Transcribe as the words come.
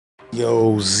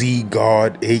Yo, Z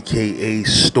God, aka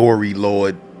Story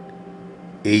Lord,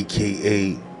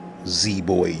 aka Z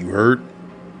Boy, you heard?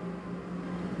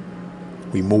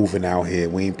 We moving out here.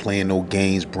 We ain't playing no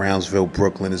games. Brownsville,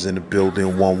 Brooklyn is in the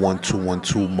building.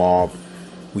 11212 mob.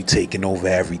 We taking over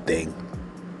everything.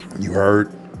 You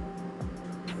heard?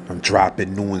 I'm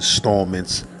dropping new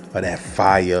installments of that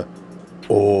fire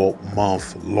all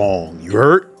month long. You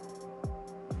heard?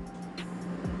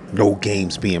 No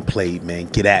games being played, man.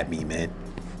 Get at me, man.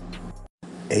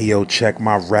 Hey, yo, check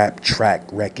my rap track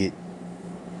record.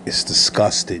 It's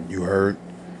disgusting, you heard?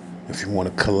 If you want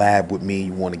to collab with me,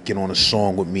 you want to get on a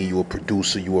song with me, you a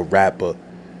producer, you a rapper,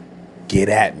 get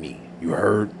at me, you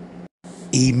heard?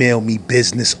 Email me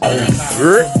business only, you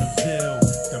heard?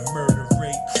 The murder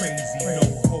rate crazy, no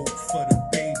hope for the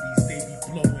babies, they be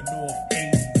blowing off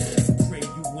 80s. Pray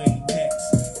you ain't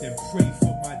next, then pray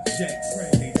for my jets.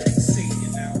 They like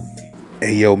Satan out here.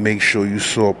 Hey yo, make sure you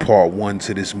saw part 1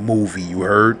 to this movie, you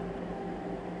heard?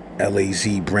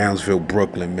 LAZ, Brownsville,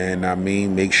 Brooklyn, man. I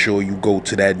mean, make sure you go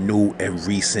to that new and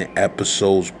recent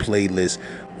episodes playlist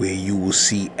where you will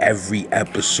see every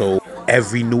episode,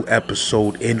 every new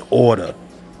episode in order.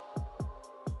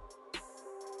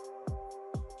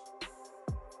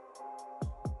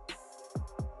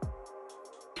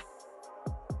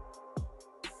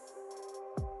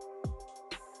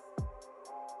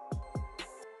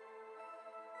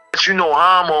 You know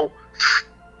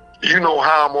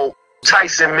Homo,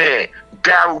 Tyson Man,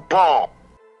 Daryl Bomb.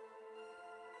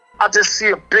 I just see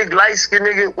a big light-skinned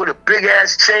nigga with a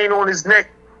big-ass chain on his neck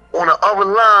on the other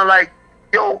line like,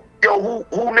 yo, who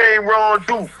named Rondu?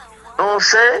 You know what I'm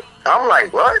saying? I'm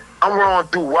like, what? I'm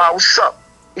Rondu. Wow, what's up?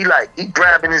 He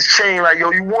grabbing his chain like,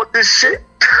 yo, you want this shit?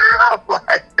 I'm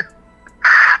like,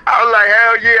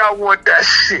 hell yeah, I want that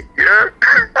shit, you heard?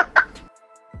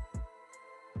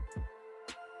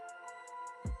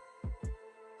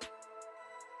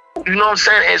 You know what I'm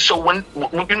saying? And so when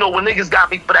niggas got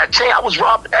me for that chain, I was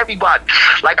robbing everybody.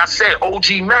 Like I said,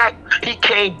 OG Mac, he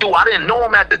came through. I didn't know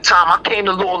him at the time. I came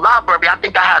to Little Library. I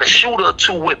think I had a shooter or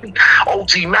two with me.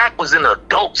 OG Mac was in the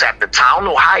adults at the time. I don't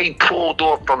know how he pulled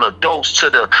off from the adults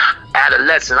to the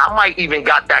adolescent. I might even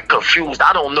got that confused.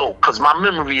 I don't know, because my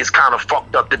memory is kind of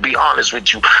fucked up, to be honest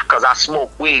with you, because I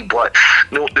smoke weed. But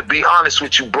to be honest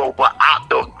with you, bro, but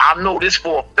I know this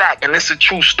for a fact, and it's a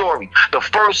true story. The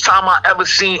first time I ever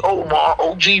seen Omar,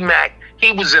 OG Mac,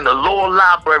 he was in the lower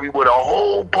library with a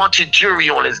whole bunch of jewelry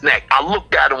on his neck. I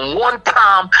looked at him one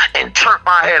time and turned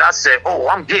my head. I said, oh,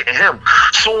 I'm getting him.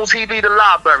 Soon as he leave the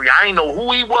library, I ain't know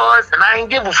who he was, and I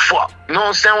ain't give a fuck. You know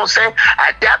what I'm saying?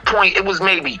 At that point, it was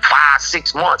maybe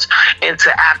 5-6 months into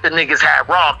after niggas had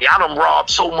robbed me. I done robbed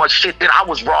so much shit that I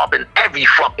was robbing every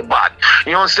fucking body.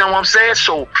 You understand what I'm saying?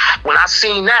 So when I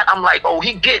seen that, I'm like, oh,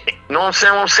 he getting it. You know what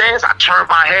I'm saying? So I turned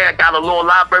my head, got a little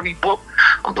library book.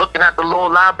 I'm looking at the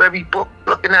little library book,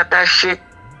 looking at that shit.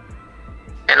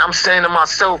 And I'm saying to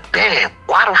myself, damn,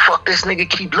 why the fuck this nigga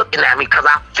keep looking at me? Because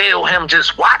I feel him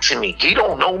just watching me. He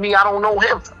don't know me, I don't know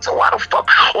him. So why the fuck?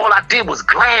 All I did was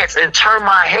glance and turn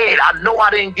my head. I know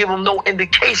I didn't give him no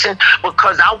indication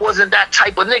because I wasn't that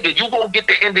type of nigga. You gonna get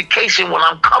the indication when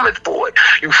I'm coming for it.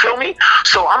 You feel me?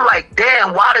 So I'm like,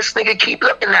 damn, why this nigga keep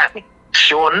looking at me?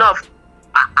 Sure enough,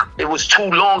 it was too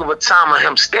long of a time of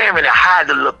him staring. I had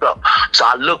to look up. So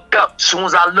I looked up. As soon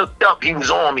as I looked up, he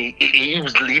was on me. He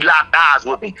locked eyes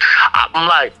with me. I'm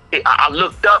like, I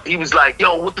looked up. He was like,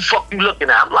 yo, what the fuck you looking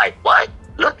at? I'm like, what?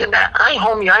 Looking at?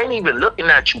 I ain't even looking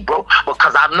at you, bro.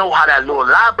 Because I know how that little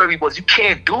library was. You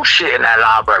can't do shit in that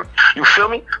library. You feel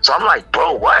me? So I'm like,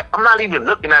 bro, what? I'm not even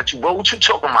looking at you, bro. What you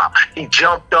talking about? He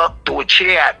jumped up, threw a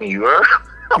chair at me, you heard?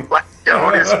 I'm like,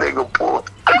 yo, this nigga pulled.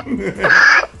 I'm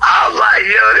like,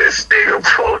 yo, this nigga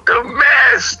pulled the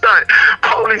mad stunt.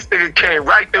 Police nigga came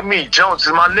right to me. Jones,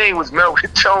 my name was Melvin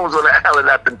Jones on the island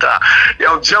at the time.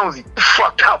 Yo, Jonesy,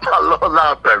 fucked out my little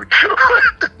library.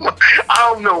 I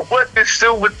don't know what this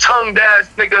silver-tongued ass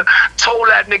nigga told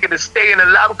that nigga to stay in the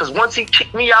library, because once he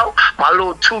kicked me out, my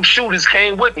little 2 shooters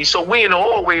came with me. So we in the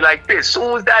hallway like this.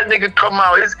 Soon as that nigga come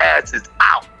out, his ass is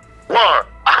out. Word.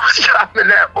 I was shopping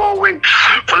that hallway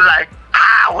for like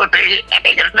hours. That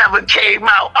nigga never came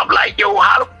out. I'm like, yo,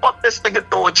 how the fuck this nigga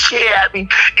throw a chair at me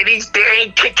and they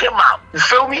ain't kick him out? You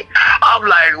feel me? I'm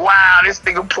like, wow, this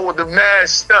nigga pulled the mad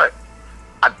stunt.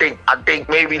 I think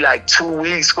maybe like 2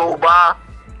 weeks go by.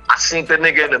 I seen the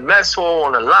nigga in the mess hall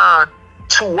on the line,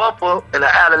 2 upper in the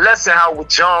adolescent house with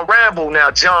John Rambo. Now,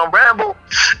 John Rambo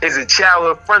is a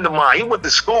childhood friend of mine. He went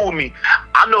to school with me.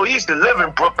 I know he used to live in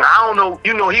Brooklyn. I don't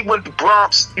know, he went to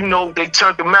Bronx. They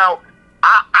turned him out.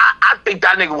 I think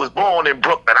that nigga was born in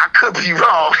Brooklyn. I could be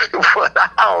wrong, but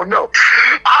I don't know.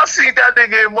 I see that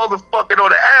nigga in motherfucking on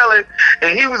the island,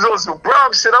 and he was on some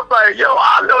Bronx shit. I'm like, yo,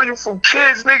 I know you from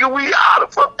Kids, nigga. We out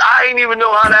of fuck. I ain't even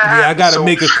know how that happened. Yeah, I gotta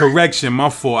make a correction. My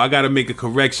fault. I gotta make a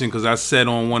correction because I said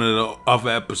on one of the other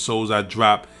episodes I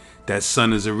dropped that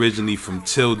son is originally from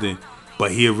Tilden,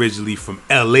 but he originally from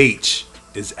LH.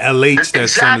 It's LH that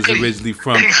son is originally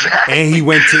from, and he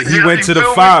went to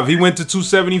the 5. He went to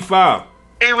 275.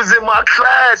 He was in my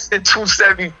class in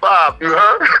 275. You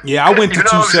heard? Yeah, I went to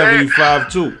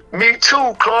 275 too. Me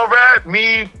too, Conrad.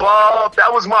 Me, Bob.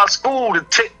 That was my school.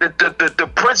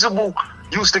 The principal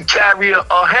used to carry a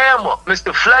hammer,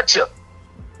 Mr. Fletcher.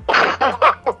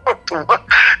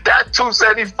 That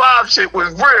 275 shit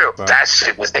was real. Right. That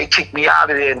shit was, they kicked me out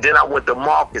of there, and then I went to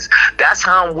Marcus. That's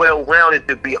how I'm well-rounded,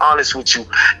 to be honest with you.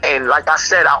 And like I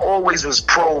said, I always was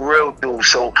pro-real dude.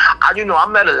 So I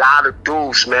met a lot of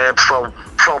dudes, man, from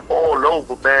all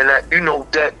over, man.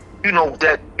 That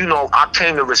I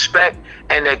came to respect,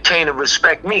 and that came to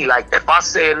respect me. Like if I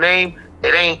say a name,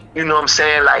 it ain't, you know what I'm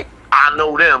saying? Like I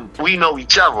know them, we know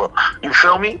each other. You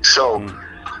feel me? So,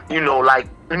 like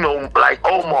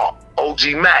Omar,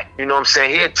 OG Mac, you know what I'm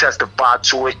saying? He'll testify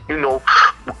to it. You know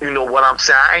what I'm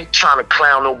saying? I ain't trying to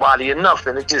clown nobody or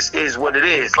nothing. It just is what it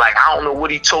is. Like, I don't know what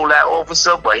he told that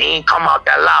officer, but he ain't come out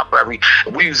that library.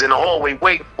 We was in the hallway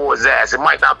waiting for his ass. It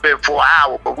might not have been for an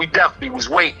hour, but we definitely was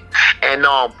waiting.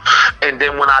 And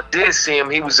then when I did see him,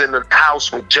 he was in the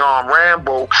house with John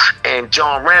Rambo, and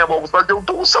John Rambo was like, yo,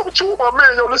 dude, what's up with you, my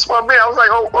man? Yo, this my man. I was like,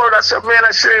 oh, word. I said, man,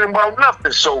 that shit ain't about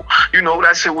nothing. So,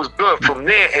 that shit was good from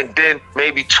there. And then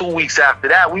maybe 2 weeks after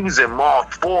that, we was in Mall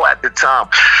 4 at the time.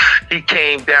 He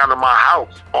came down to my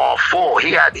house, Mall 4.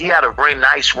 He had a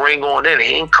nice ring on in it.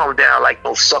 He ain't come down like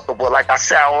no sucker, but like I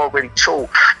said, I already told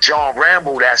John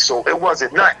Rambo that, so it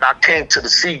wasn't nothing. I came to the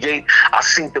Seagate. I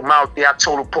seen them out there. I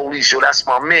told the police, yo, that's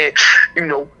my man.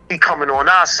 He coming on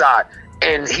our side.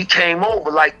 And he came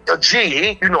over like a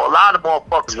G. A lot of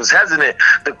motherfuckers was hesitant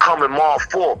to come in Mall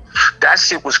 4. That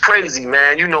shit was crazy,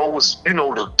 man. It was,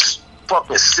 the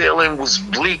fucking ceiling was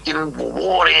leaking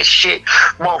water and shit.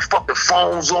 Motherfucking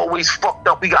phones always fucked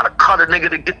up. We gotta cut a nigga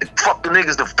to get the fucking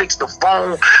niggas to fix the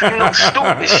phone.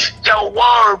 Stupid shit. Yo,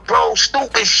 word, bro.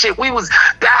 Stupid shit.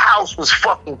 That house was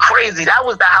fucking crazy. That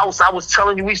was the house I was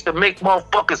telling you we used to make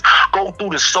motherfuckers go through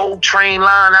the Soul Train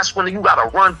line. That's when you gotta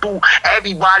run through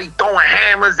everybody throwing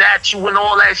hammers at you and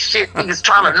all that shit. Niggas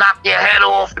trying to knock your head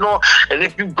off and all. And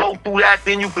if you go through that,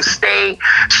 then you can stay.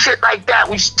 Shit like that.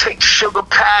 We used to take sugar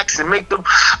packs and make them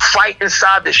fight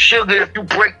inside the sugar. If you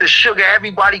break the sugar,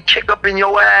 everybody kick up in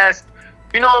your ass.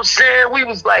 You know what I'm saying? We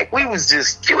was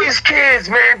kids,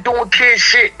 man, doing kid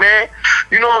shit, man.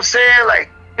 You know what I'm saying? Like,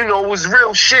 it was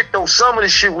real shit, though. Some of the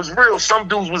shit was real. Some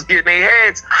dudes was getting their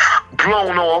heads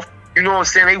blown off. You know what I'm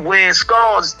saying? They wearing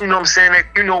scars, you know what I'm saying? That,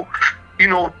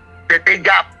 that they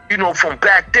got, from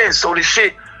back then. So the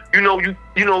shit,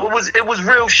 it was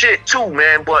real shit too,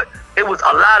 man. But it was,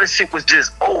 a lot of shit was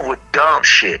just over dumb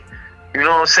shit. You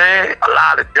know what I'm saying? A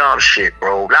lot of dumb shit,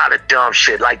 bro. A lot of dumb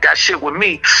shit. Like that shit with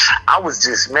me, I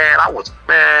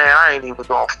ain't even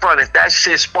gonna front. If that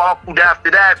shit sparkled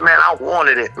after that, man, I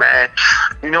wanted it, man.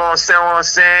 You know what I'm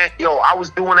saying? Yo, I was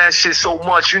doing that shit so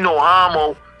much.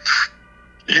 Hamo,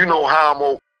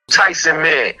 Tyson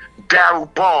Man,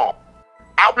 Daryl Baum.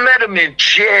 I met him in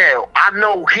jail. I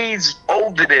know he's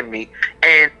older than me.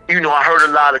 And, I heard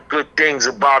a lot of good things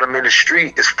about him in the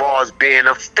street as far as being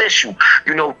official.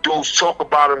 Dudes talk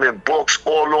about him in books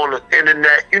all on the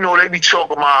internet. They be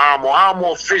talking about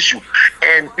Hamo official.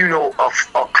 And,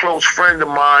 a close friend of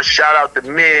mine, shout out to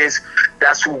Miz,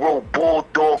 that's who wrote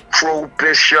Bulldog, Crow,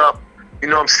 Bishop. You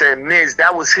know what I'm saying? Miz,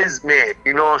 that was his man.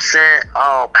 You know what I'm saying?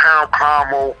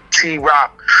 Hamo,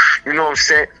 T-Rock. You know what I'm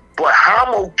saying? But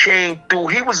Hamo came through.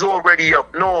 He was already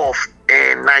up north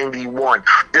in 91.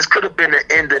 This could have been the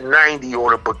end of 90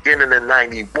 or the beginning of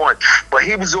 91. But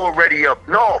he was already up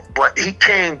north. But he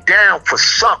came down for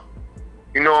something.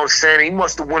 You know what I'm saying? He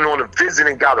must have went on a visit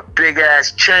and got a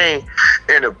big-ass chain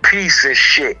and a piece and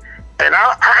shit. And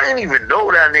I didn't even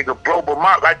know that nigga, bro. But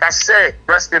like I said,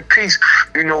 rest in peace.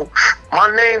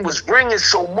 My name was ringing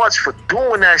so much for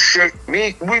doing that shit.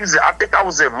 I think I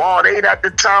was in Mod 8 at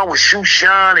the time with Shoe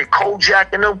Shine and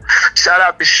Kojak and them. Shout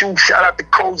out to Shoe, shout out to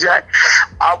Kojak.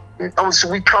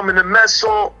 So we come in the mess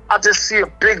hall. I just see a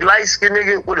big light-skinned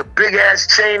nigga with a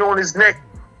big-ass chain on his neck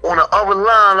on the other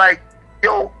line like,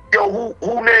 yo, who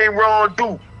named Rondu? You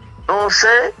know what I'm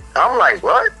saying? I'm like,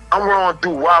 what? I'm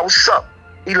Rondu. Wow, what's up?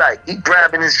 He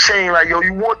grabbing his chain like, yo,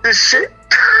 you want this shit?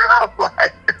 I'm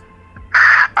like,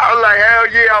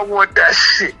 hell yeah, I want that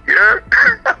shit, yeah.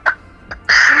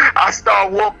 I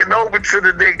start walking over to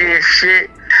the nigga and shit.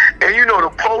 And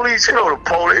the police,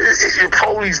 the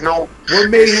police know. What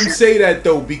made him say that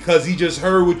though? Because he just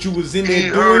heard what you was in there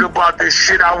doing? He heard about the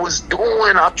shit I was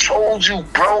doing. I told you,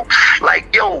 bro.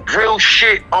 Like, yo, real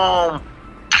shit.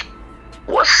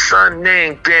 What's son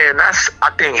name? Damn, that's, I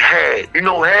think, Head.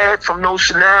 Head from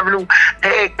Ocean Avenue?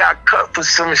 Head got cut for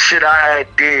some shit I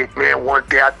had did, man, one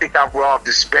day. I think I robbed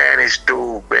the Spanish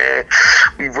dude, man.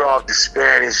 We robbed the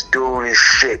Spanish dude and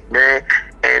shit, man.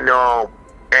 And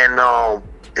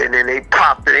then they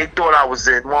popped it. They thought I was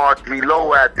in Marjorie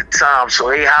Low at the time, so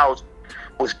their house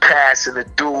was passing the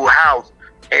dude's house,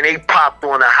 and they popped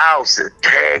on the house, and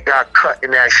Head got cut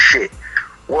in that shit.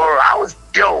 Well, I was,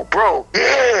 bro,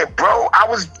 yeah, bro.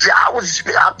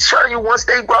 I'm telling you, once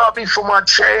they robbed me for my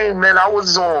chain, man, I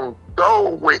was on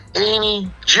go with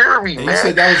any jury, and man. You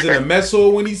said that was in a mess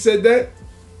hall when he said that?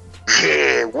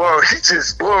 Yeah, word.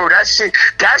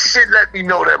 That shit let me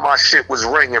know that my shit was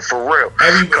ringing for real.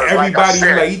 Everybody,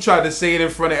 like he tried to say it in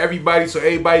front of everybody so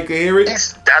everybody could hear it.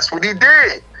 That's what he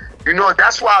did.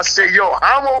 That's why I say,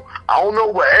 Hamo, I don't know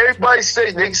what everybody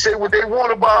say. They say what they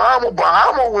want about Hamo, but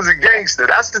Hamo was a gangster.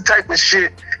 That's the type of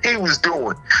shit he was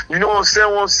doing. You know what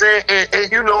I'm saying? And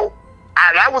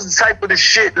that was the type of the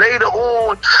shit later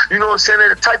on,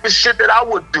 the type of shit that I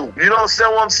would do. You know what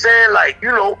I'm saying? Like,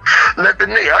 let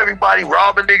everybody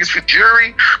robbing niggas for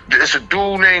jury. There's a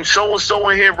dude named so-and-so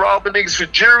in here robbing niggas for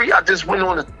jury. I just went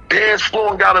on the dance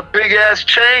floor and got a big ass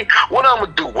chain. What I'm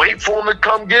gonna do? Wait for him to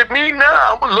come get me?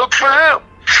 Nah, I'm gonna look for him.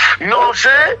 You know what I'm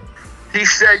saying? He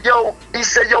said, yo,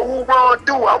 who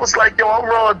Rondu? I was like, yo, I'm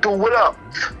Rondu, what up?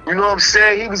 You know what I'm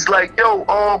saying? He was like, yo,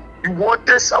 you want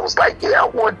this? I was like, yeah, I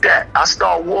want that. I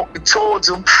started walking towards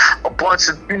him. A bunch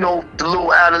of, the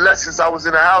little adolescents I was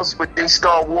in the house with, they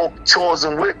started walking towards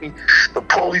him with me. The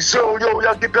police, yo,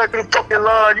 y'all get back in the fucking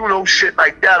line, shit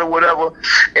like that or whatever.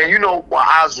 And,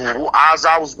 as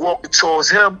I was walking towards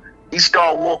him, he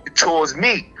started walking towards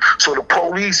me. So the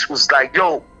police was like,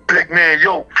 yo, big man,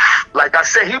 yo, like I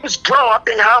said, he was grown. I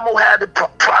think Hamo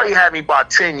probably had me about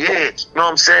 10 years. You know what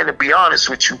I'm saying? To be honest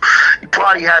with you, he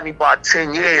probably had me about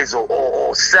 10 years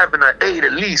or 7 or 8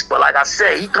 at least. But like I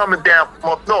said, he coming down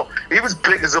from up north. He was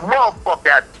big as a motherfucker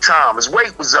at the time. His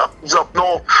weight was up. He was up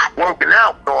north working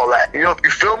out and all that. You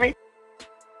feel me?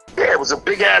 Yeah, it was a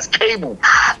big ass cable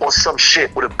or some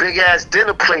shit with a big ass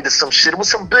dinner plate or some shit. It was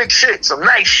some big shit, some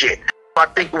nice shit. I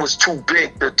think it was too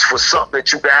big for something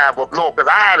that you could have up north.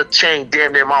 Because I had a chain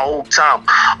damn near my whole time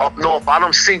up north. I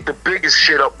done seen the biggest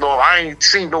shit up north. I ain't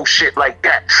seen no shit like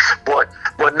that. But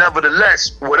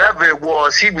nevertheless, whatever it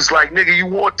was, he was like, nigga, you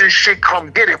want this shit?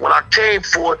 Come get it. When I came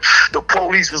for it, the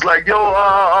police was like, yo,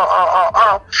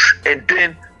 And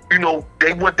then,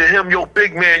 they went to him, yo,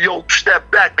 big man, yo, step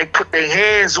back. They put their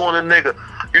hands on the nigga.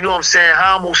 You know what I'm saying?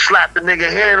 Hamo slapped the nigga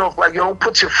hand off like, yo, don't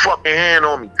put your fucking hand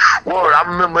on me. Word, I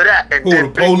remember that. And who,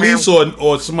 then the police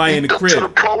or somebody in the crib? To the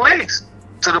police.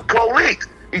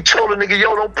 He told the nigga,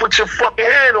 yo, don't put your fucking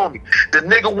hand on me. The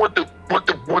nigga went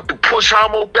to push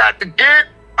Hamo back again.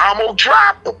 Hamo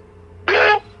dropped him.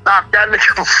 Yeah. Knocked that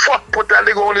nigga the fuck, put that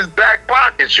nigga on his back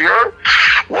pockets, you heard?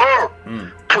 Word.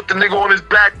 Put the nigga on his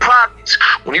back pockets.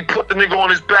 When he put the nigga on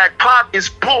his back pockets,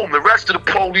 boom, the rest of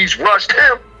the police rushed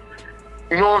him.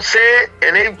 You know what I'm saying?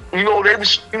 And they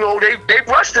rushed the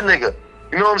nigga.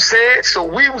 You know what I'm saying? So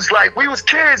we was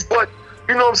kids, but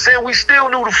you know what I'm saying? We still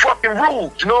knew the fucking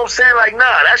rules. You know what I'm saying? Like, nah,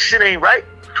 that shit ain't right.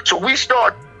 So we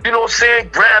start, you know what I'm saying,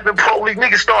 grabbing police.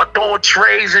 Niggas start throwing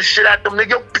trays and shit at them. Nigga,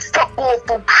 yo, fuck off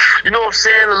them. You know what I'm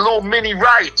saying? A little mini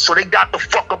riot. So they got the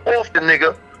fuck up off the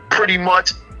nigga, pretty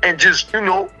much, and just,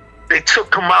 they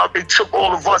took him out. They took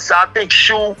all of us out. I think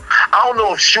Shoe, I don't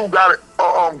know if Shoe got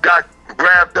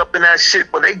grabbed up in that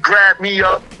shit, but they grabbed me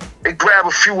up. They grabbed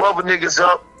a few other niggas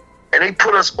up, and they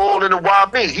put us all in the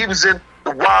YB. He was in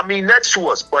the YB next to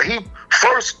us, but they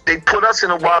put us in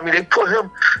the YB. They put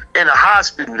him in a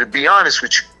hospital, to be honest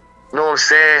with you. You know what I'm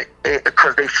saying?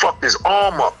 Because they fucked his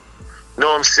arm up. You know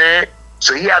what I'm saying?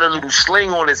 So he had a little sling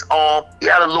on his arm. He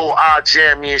had a little eye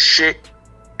jammy and shit.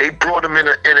 They brought him in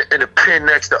a pen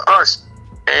next to us,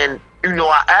 and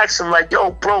I asked him like,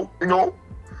 yo, bro,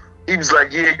 he was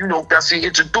like, yeah, that's he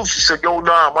introduced. He said, yo,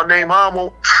 nah, my name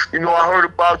Hamo. I heard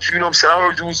about you, you know what I'm saying? I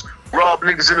heard you was robbing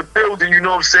niggas in the building, you know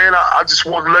what I'm saying? I just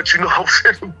wanted to let you know I was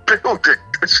in the building.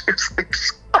 She was like,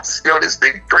 yo, this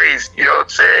thing crazy, you know what I'm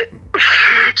saying?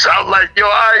 So I was like, yo,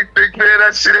 I ain't think, man,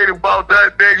 that shit ain't about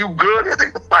that, man. You good? I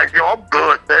think, like, yo, I'm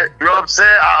good, man. You know what I'm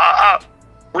saying?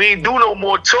 We ain't do no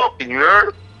more talking, you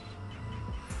heard?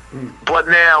 But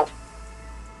now,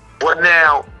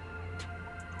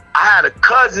 I had a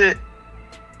cousin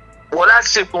Well, that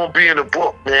shit gonna be in the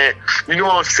book, man. You know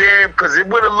what I'm saying? Because it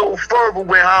went a little further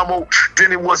with Homo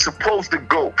than it was supposed to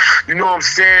go. You know what I'm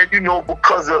saying? You know,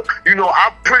 because of, you know,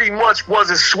 I pretty much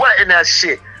wasn't sweating that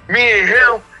shit. Me and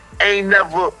him ain't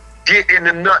never get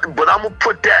into nothing, but I'm gonna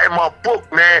put that in my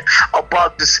book, man,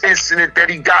 about this incident that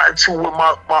he got into with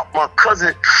my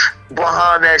cousin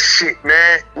behind that shit,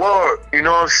 man. Word, you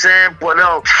know what I'm saying? But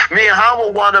me and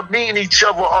Homo wound up meeting each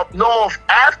other up north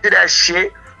after that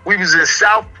shit. We was in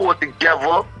Southport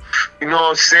together, you know what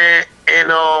I'm saying? And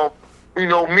you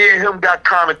know, me and him got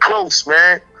kind of close,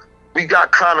 man. We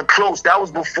got kind of close. That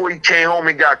was before he came home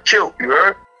and got killed, you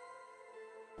heard?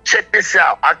 Check this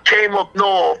out. I came up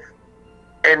north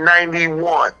in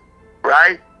 91,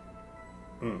 right?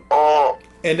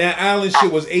 And that island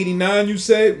shit was 89, you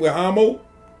said, with Homo?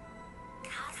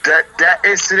 That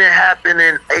incident happened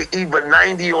in either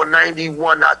 90 or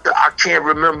 91. I can't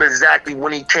remember exactly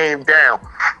when he came down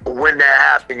or when that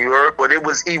happened, you heard? But it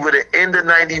was either the end of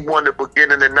 91, the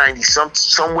beginning of 90,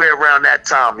 somewhere around that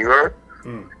time, you heard?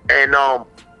 And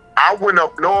I went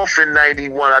up north in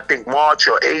 91, I think March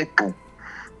or April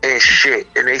and shit,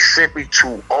 and they sent me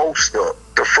to Ulster.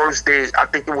 The first day, I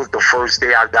think it was the first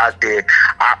day I got there,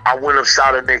 I went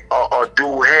upside of a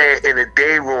dude head in the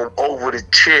day room over the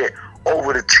chair,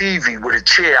 over the TV with a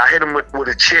chair. I hit him with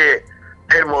a chair,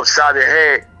 hit him upside the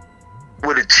head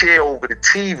with a chair over the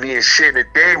TV and shit in the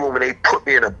day room, and they put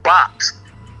me in a box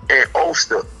in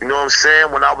Ulster. You know what I'm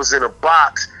saying? When I was in a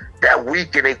box that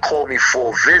weekend, they called me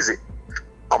for a visit.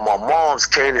 My mom's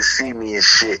came to see me and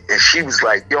shit, and she was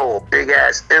like, yo, a big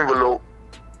ass envelope,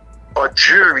 a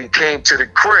jury came to the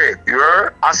crib, you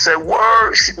heard? I said,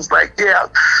 word? She was like, yeah.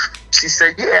 She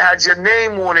said, yeah, had your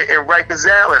name on it in Rikers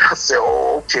Island. I said,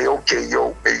 oh, okay,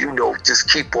 yo, and you know, just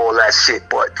keep all that shit.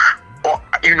 But,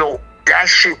 you know, that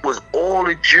shit was all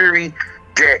the jury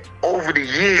that over the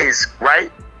years,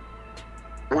 right?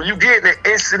 When you get in an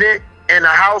incident in a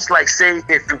house, like say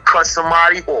if you cut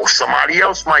somebody or somebody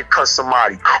else might cut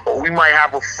somebody, or we might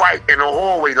have a fight in the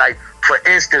hallway. Like, for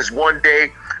instance, one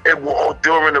day, it was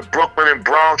during the Brooklyn and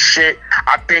Bronx shit.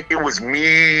 I think it was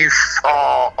me,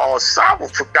 I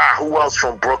forgot who else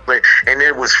from Brooklyn, and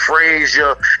it was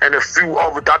Frazier and a few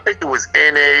other. I think it was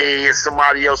NA and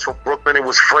somebody else from Brooklyn. It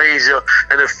was Frazier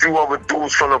and a few other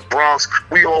dudes from the Bronx.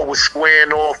 We all was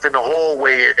squaring off in the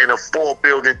hallway in a 4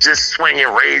 building, just swinging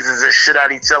razors and shit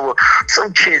at each other.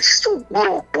 Some kids, some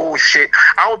little bullshit.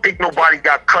 I don't think nobody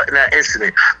got cut in that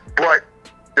incident, but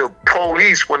the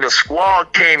police, when the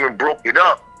squad came and broke it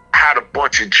up, had a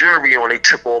bunch of jury on. They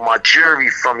took all my jury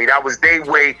from me. That was their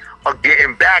way of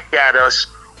getting back at us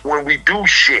when we do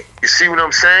shit. You see what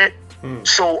I'm saying?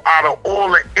 So out of all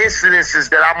the incidences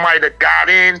that I might have got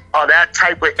in, or that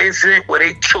type of incident where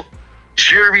they took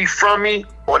jury from me,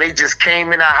 or they just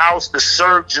came in the house to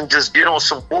search and just get on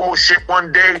some bullshit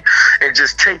one day and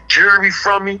just take jury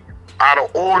from me, out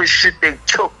of all the shit they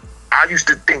took, I used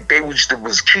to think they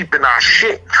was keeping our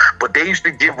shit, but they used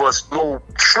to give us little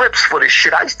slips for the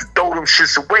shit. I used to throw them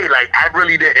shits away. Like, I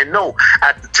really didn't know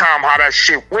at the time how that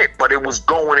shit went, but it was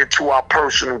going into our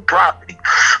personal property.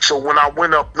 So when I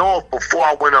went up north, before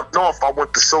I went up north, I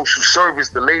went to social service.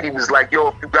 The lady was like, yo,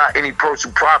 if you got any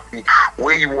personal property,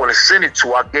 where you want to send it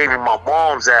to? I gave her my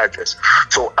mom's address.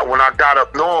 So when I got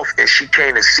up north and she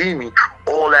came to see me,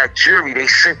 all that jury, they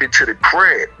sent it to the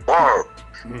crib. Word.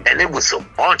 And it was a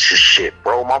bunch of shit,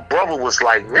 bro. My brother was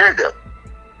like, nigga,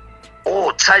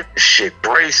 all type of shit.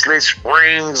 Bracelets,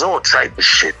 rings, all type of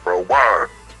shit, bro. Word.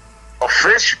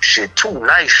 Official shit, too.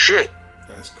 Nice shit.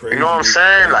 That's crazy. You know what I'm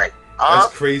saying? Like,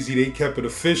 that's crazy. They kept it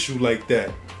official like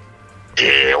that.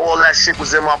 Yeah, all that shit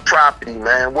was in my property,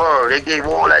 man. Word. They gave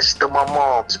all that shit to my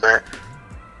mom's, man.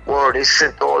 Word, they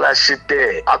sent all that shit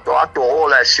there. I thought all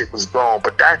that shit was gone,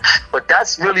 but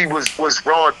that's really was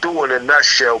Rondu in a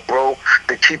nutshell, bro.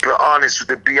 To keep it honest,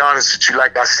 to be honest with you,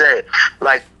 like I said,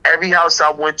 like every house I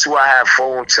went to, I had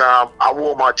phone time. I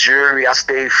wore my jewelry. I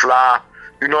stayed fly.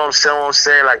 You know what I'm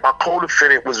saying? Like, my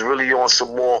co-defendant was really on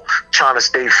some more trying to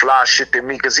stay fly shit than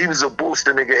me, because he was a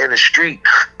booster nigga in the street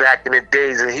back in the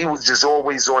days, and he was just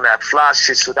always on that fly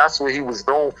shit, so that's what he was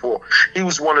known for. He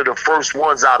was one of the first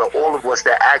ones out of all of us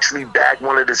that actually bagged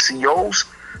one of the COs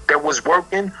that was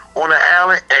working on the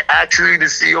island, and actually the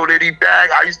CO that he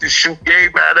bagged, I used to shoot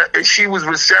game at her, and she was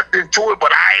receptive to it,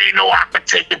 but I ain't know I could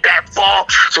take it that far.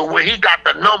 So when he got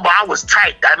the number, I was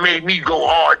tight. That made me go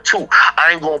hard too.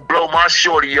 I ain't gonna blow my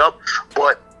shorty up,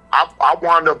 but I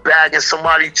wound up bagging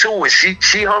somebody too, and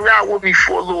she hung out with me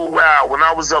for a little while when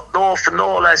I was up north and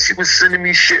all that. She was sending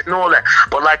me shit and all that.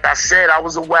 But like I said, I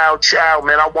was a wild child,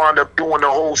 man. I wound up doing the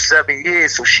whole 7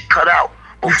 years, so she cut out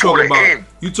before the end.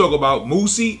 You talk about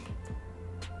Moosey?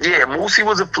 Yeah, Moosey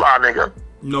was a fly nigga.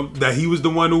 You know that he was the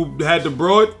one who had the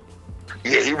broad.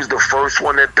 Yeah, he was the first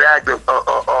one that bagged out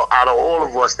of all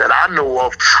of us that I know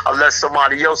of, unless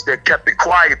somebody else that kept it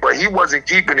quiet. But he wasn't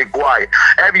keeping it quiet.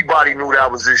 Everybody knew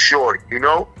that was his shorty, you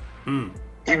know?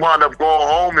 He wound up going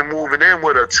home and moving in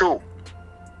with her, too.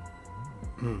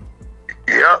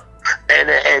 Yep.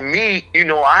 And me, you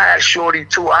know, I had shorty,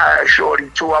 too. I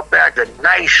bagged a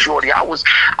nice shorty. I was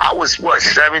what,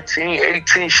 17,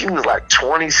 18? She was like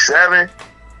 27,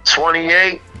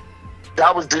 28.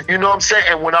 That was the, you know what I'm saying?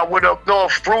 And when I went up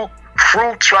north, Fruit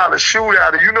trying to shoot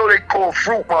at her. You know they call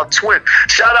Fruit my twin.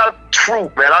 Shout out to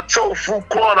Fruit, man. I told Fruit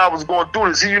Quan I was going to do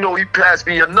this. You know, he passed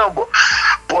me a number.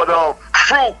 But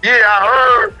Fruit, yeah,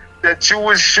 I heard that you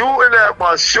was shooting at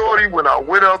my shorty when I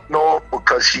went up north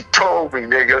because she told me,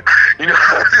 nigga. You know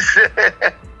what I'm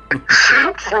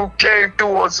saying? Fruit came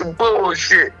through on some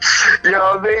bullshit. You know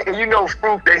what I mean? And you know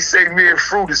Fruit, they say me and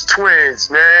Fruit is twins,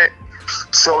 man.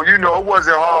 So, you know, it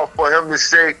wasn't hard for him to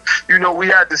say, you know, we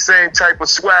had the same type of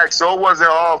swag, so it wasn't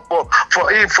hard for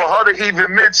her to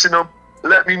even mention him,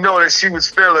 let me know that she was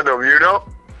feeling him, you know?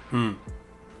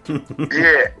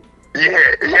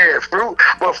 Yeah, Fruit.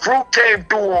 But Fruit came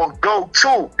through on Go,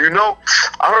 too, you know?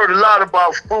 I heard a lot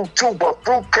about Fruit, too, but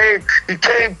Fruit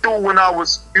came through when I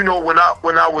was, you know, when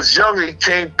I was younger. He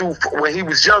came through, when he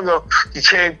was younger, he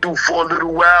came through for a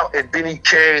little while, and then he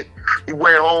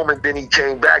went home, and then he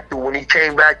came back through. When he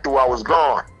came back through, I was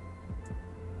gone.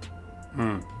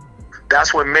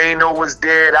 That's when Mano was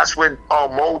there. That's when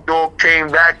Mo Dog came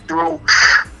back through.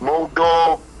 Mo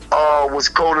Dog was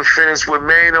co-defendants with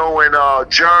Mano,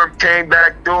 and Germ came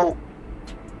back through.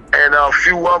 And a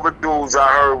few other dudes I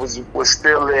heard was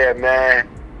still there, man.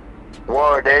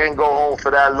 Word, they didn't go home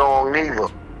for that long neither.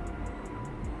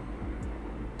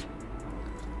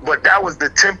 But that was the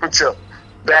temperature.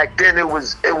 Back then it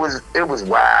was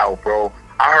wild, bro.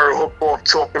 I heard Hook Off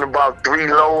talking about 3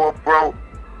 lower, bro.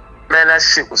 Man, that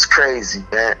shit was crazy,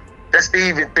 man. Let's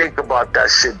even think about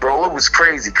that shit, bro. It was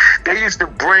crazy. They used to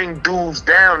bring dudes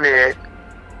down there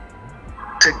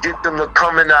to get them to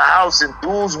come in the house, and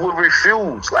dudes would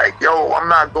refuse. Like, yo, I'm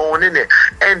not going in there.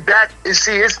 And that, you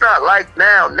see, it's not like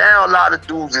now. Now a lot of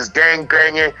dudes is gang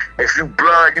banging. If you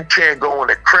blood, you can't go in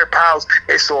the Crip house.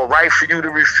 It's all right for you to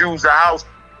refuse the house.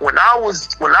 When I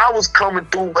was coming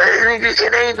through,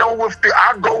 it ain't no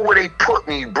I go where they put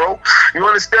me, bro. You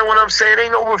understand what I'm saying?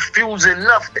 Ain't no refusing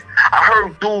nothing. I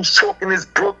heard dudes talking this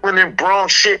Brooklyn and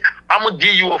Bronx shit. I'm gonna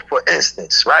give you a for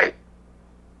instance, right?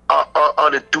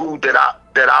 The dude that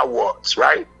I was,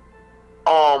 right?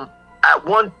 At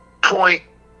one point,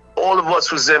 all of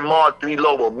us was in Mar 3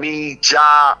 Lower. Me,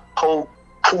 Ja, Hope,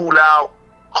 Cool Out,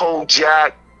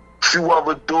 Jack, few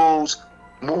other dudes,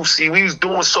 Moosey. We was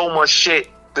doing so much shit.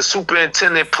 The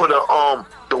superintendent put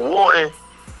the warden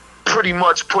pretty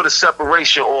much put a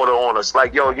separation order on us.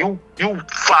 Like, yo, you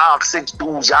 5, 6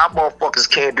 dudes, y'all motherfuckers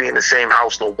can't be in the same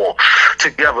house no more,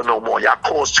 together no more. Y'all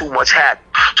cause too much havoc.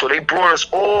 So they brought us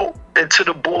all into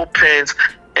the bullpens,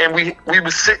 and we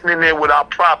was sitting in there with our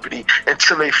property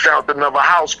until they found another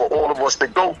house for all of us to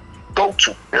go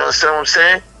to. You understand what I'm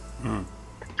saying?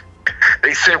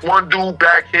 They sent one dude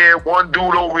back here, one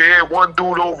dude over here, one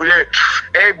dude over there.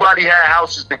 Everybody had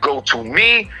houses to go to.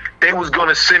 Me, they was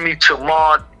gonna send me to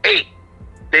Mod 8.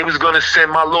 They was gonna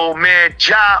send my little man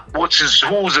Ja,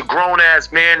 who's a grown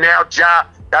ass man now. Ja,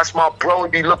 that's my bro. He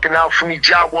be looking out for me.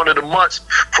 Ja, one of the months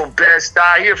from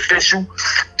Bed-Stuy, he official.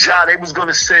 Ja, they was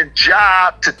gonna send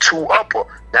Ja to 2 Upper.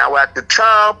 Now at the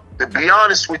time, to be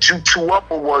honest with you, 2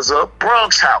 Upper was a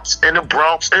Bronx house, and the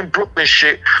Bronx and Brooklyn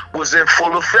shit was in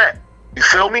full effect. You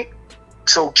feel me?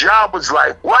 So Ja was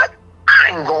like, what? I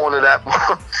ain't going to that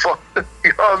motherfucker.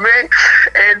 You know what I mean?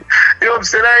 And, you know what I'm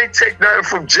saying? I ain't take nothing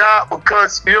from Ja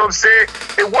because, you know what I'm saying?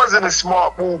 It wasn't a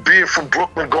smart move being from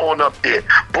Brooklyn going up there.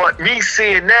 But me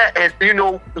seeing that and, you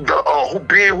know,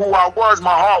 being who I was,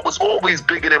 my heart was always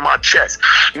bigger than my chest.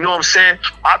 You know what I'm saying?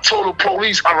 I told the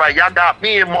police, all right, y'all got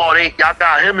me in Mod 8. Y'all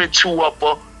got him in 2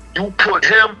 Upper. You put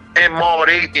him in Mod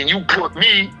 8 and you put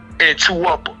me in 2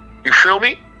 Upper. You feel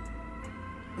me?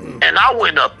 And I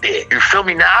went up there, you feel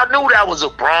me? Now, I knew that was a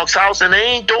Bronx house, and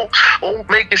they don't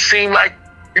make it seem like,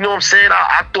 you know what I'm saying?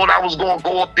 I thought I was going to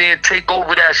go up there and take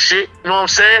over that shit, you know what I'm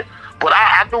saying? But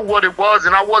I knew what it was,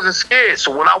 and I wasn't scared.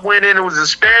 So when I went in, it was a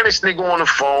Spanish nigga on the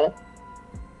phone.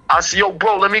 I said, yo,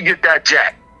 bro, let me get that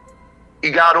jack.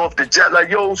 He got off the jet like,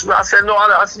 yo, I said, no,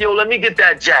 I said, yo, let me get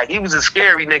that jack. He was a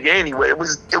scary nigga anyway. It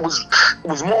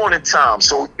was morning time,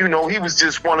 so, you know, he was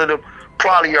just one of them,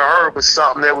 probably a herb or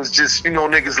something that was just, you know,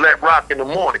 niggas let rock in the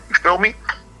morning. You feel me?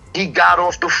 He got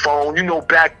off the phone. You know,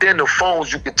 back then the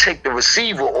phones, you could take the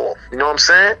receiver off. You know what I'm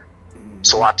saying?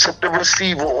 So I took the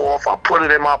receiver off. I put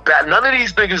it in my bag. None of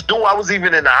these niggas knew I was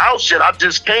even in the house yet. I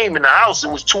just came in the house. It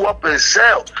was 2 up in his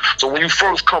cell. So when you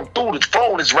first come through, the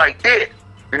phone is right there.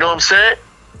 You know what I'm saying?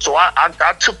 So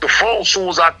I took the phone as soon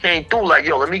as I came through, like,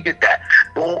 yo, let me get that.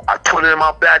 Boom, I put it in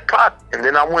my back pocket, and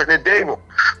then I went in the day room.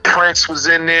 Prince was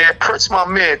in there. Prince my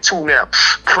man, too, now.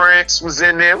 Prince was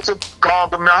in there. It was a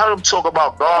Gargamel. I heard him talk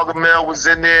about Gargamel was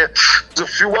in there. There's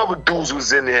a few other dudes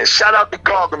was in there. Shout out to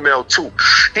Gargamel, too.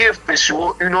 He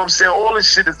official, you know what I'm saying? All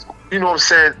this shit is, you know what I'm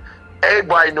saying?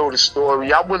 Everybody know the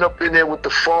story. I went up in there with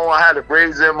the phone. I had a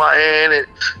razor in my hand, and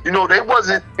you know they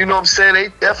wasn't. You know what I'm saying? They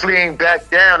definitely ain't back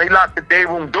down. They locked the day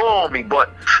room door on me, but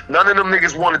none of them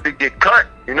niggas wanted to get cut.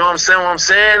 You know what I'm saying? What I'm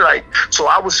saying? Like, so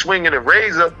I was swinging a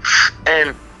razor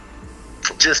and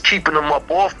just keeping them up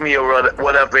off me or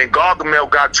whatever. And Gargamel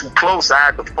got too close. I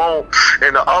had the phone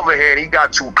in the other hand. He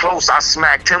got too close. I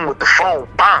smacked him with the phone.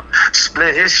 Bam!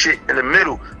 Split his shit in the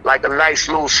middle, like a nice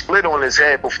little split on his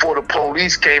head before the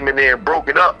police came in there and broke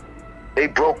it up. They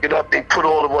broke it up. They put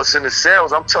all of us in the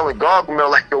cells. I'm telling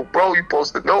Gargamel, like, yo, bro, you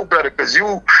supposed to know better, because you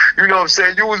know what I'm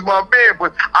saying, you was my man.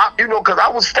 But, you know, because I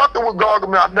was fucking with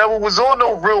Gargamel. I never was on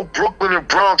no real Brooklyn and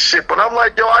Bronx shit. But I'm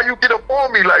like, yo, how you get up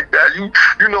on me like that? You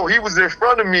know, he was in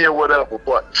front of me or whatever.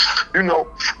 But, you know,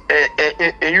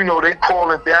 and you know, they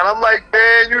calling down. I'm like,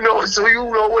 man, you know, so you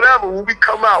know, whatever, when we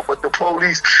come out. But the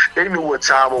police, they knew what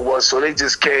time it was, so they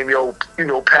just came, yo, you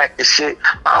know, pack the shit.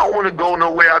 I don't want to go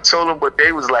nowhere, I told them, but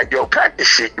they was like, yo, pack the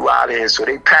shit, you out of here. So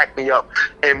they packed me up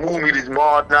and moved me to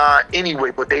Marna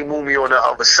anyway, but they moved me on the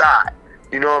other side.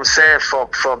 You know what I'm saying? From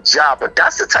job. But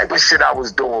that's the type of shit I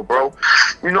was doing, bro.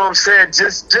 You know what I'm saying?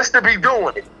 Just to be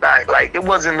doing it. Like it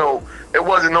wasn't no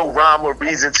rhyme or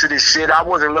reason to this shit. I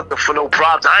wasn't looking for no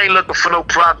props. I ain't looking for no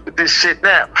props with this shit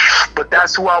now. But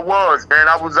that's who I was, man.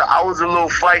 I was a little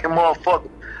fighting motherfucker.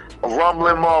 A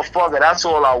rumbling motherfucker. That's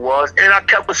all I was. And I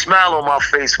kept a smile on my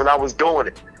face when I was doing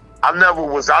it. I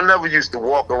never used to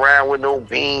walk around with no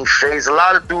mean face. A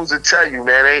lot of dudes will tell you,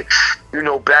 man, you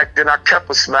know, back then I kept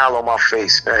a smile on my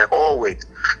face, man, always.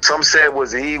 Some said it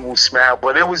was an evil smile,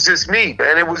 but it was just me,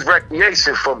 man. It was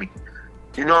recreation for me.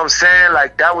 You know what I'm saying?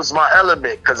 Like, that was my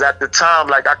element, because at the time,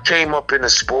 like, I came up in the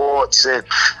sports, and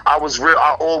I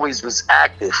always was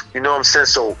active. You know what I'm saying?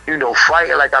 So, you know,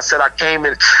 fighting, like I said, I came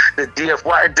in the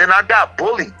DFY, and then I got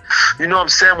bullied. You know what I'm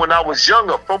saying? When I was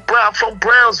younger, from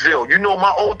Brownsville. You know,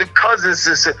 my older cousins,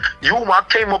 I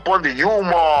came up under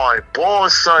Umar and Born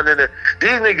Son, and these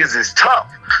niggas is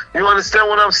tough. You understand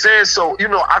what I'm saying? So, you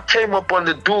know, I came up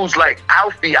under dudes like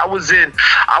Alfie. I was in,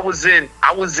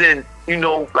 you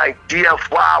know, like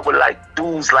DFY with like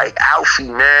dudes like Alfie,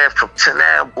 man, from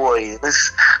Tanan Boy.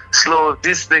 This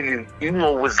nigga, you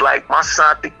know, was like my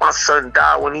son. I think my son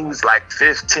died when he was like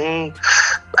 15.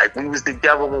 Like, we was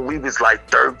together when we was like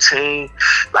 13.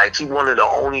 Like, he one of the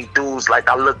only dudes, like,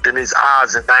 I looked in his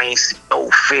eyes and I ain't see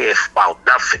no fear about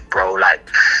nothing, bro. Like,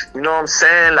 you know what I'm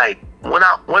saying? Like, when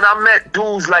I met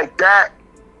dudes like that,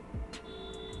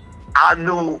 I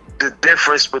knew the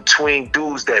difference between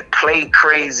dudes that play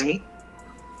crazy,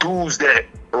 dudes that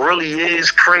really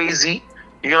is crazy.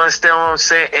 You understand what I'm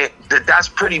saying? And that's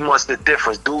pretty much the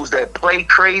difference. Dudes that play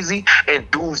crazy and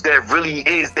dudes that really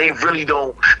is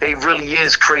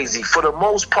crazy. For the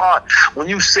most part, when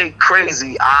you say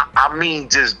crazy, I mean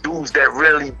just dudes that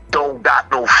really don't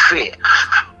got no fear.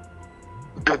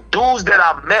 The dudes that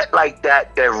I met like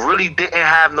that really didn't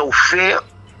have no fear,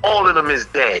 all of them is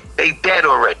dead. They dead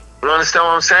already. You understand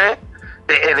what I'm saying?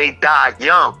 And they died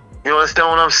young. You understand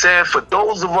what I'm saying? For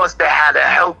those of us that had a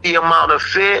healthy amount of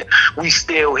fear, we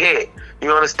still here.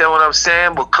 You understand what I'm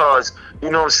saying? Because,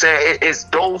 you know what I'm saying,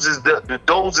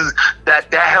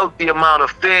 that healthy amount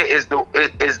of fear is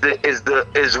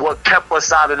what kept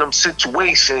us out of them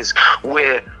situations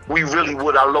where we really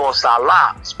would have lost our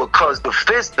lives, because the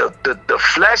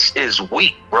flesh is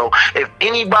weak, bro. If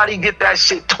anybody get that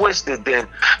shit twisted, then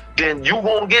you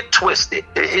won't get twisted.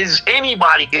 Is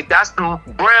anybody get? That's the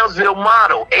Brownsville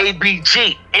motto,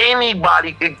 ABG.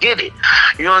 Anybody could get it.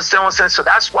 You understand what I'm saying? So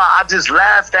that's why I just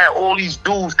laughed at all these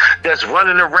dudes that's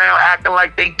running around acting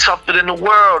like they tougher than the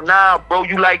world. Nah, bro,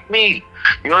 you like me.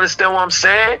 You understand what I'm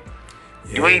saying?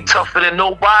 Yeah. You ain't tougher than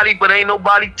nobody, but ain't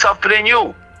nobody tougher than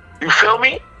you. You feel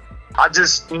me? I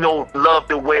just, you know, love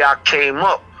the way I came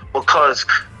up, because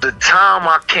the time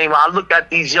I look at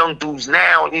these young dudes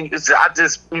now, and I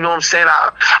just, you know what I'm saying,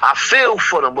 I feel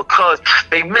for them, because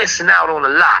they missing out on a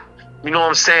lot. You know what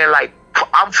I'm saying? Like,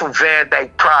 I'm from Van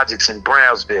Dyke Projects in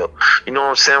Brownsville. You know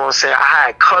what I'm saying? I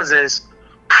had cousins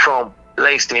from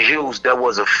Langston Hughes that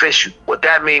was official. What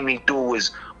that made me do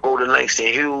is go to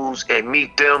Langston Hughes and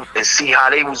meet them and see how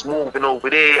they was moving over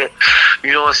there.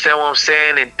 You know what I'm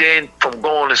saying? And then from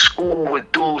going to school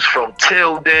with dudes from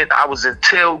Tilden, I was in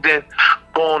Tilden,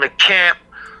 going to camp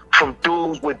from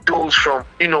dudes from,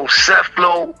 you know,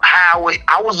 Sethlo, Howard.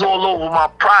 I was all over my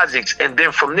projects. And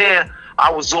then from there, I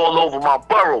was all over my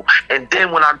borough. And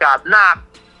then when I got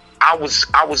knocked, I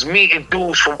was meeting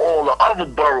dudes from all the other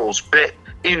boroughs. But,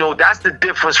 you know, that's the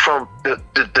difference from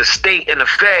the state and the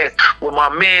feds. With my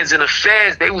mans in the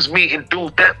feds, they was meeting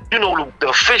dudes that, you know, the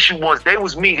official ones, they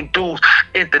was meeting dudes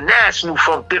international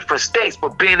from different states.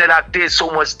 But being that I did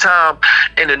so much time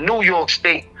in the New York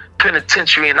State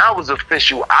penitentiary and I was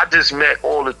official, I just met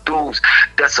all the dudes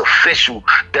that's official,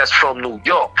 that's from New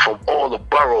York, from all the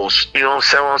boroughs. You know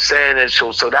what I'm saying? And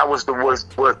so that was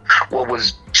what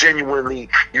was genuinely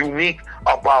unique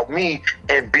about me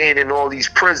and being in all these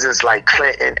prisons like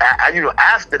Clinton. You know,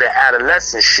 after the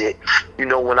adolescent shit, you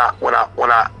know, when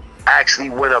I actually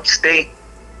went upstate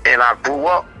and I grew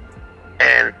up,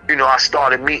 and you know, I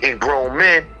started meeting grown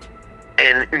men,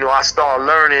 and you know, I started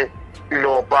learning, you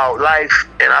know, about life,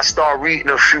 and I started reading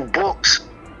a few books,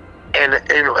 and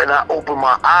I opened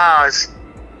my eyes,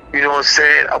 you know what I'm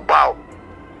saying, about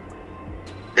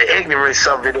the ignorance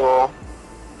of it all.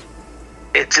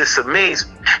 It just amazed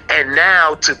me. And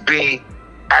now to be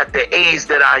at the age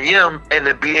that I am and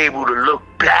to be able to look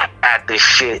back at this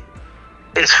shit,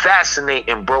 it's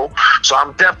fascinating, bro. So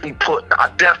I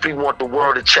definitely want the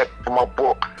world to check for my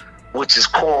book, which is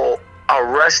called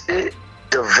Arrested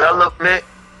Development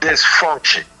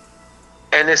Dysfunction.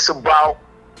 And it's about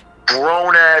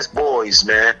grown ass boys,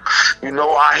 man. You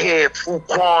know, I hear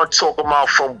Fuquan talking about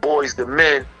from boys to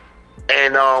men,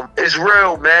 and it's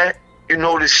real, man. You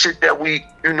know, the shit that we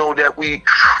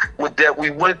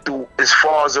went through as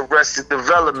far as arrested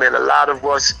development. A lot of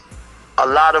us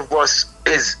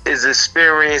is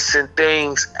experiencing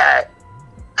things at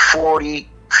 40,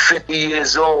 50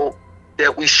 years old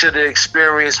that we should have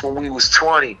experienced when we was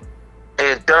 20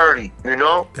 and 30, you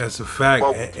know? That's a fact.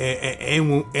 Well,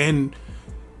 and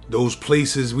those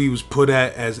places we was put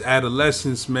at as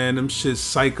adolescents, man, them shit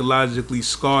psychologically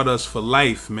scarred us for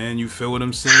life, man. You feel what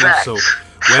I'm saying? Facts. So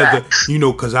whether, you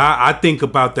know, because I think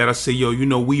about that, I say, yo, you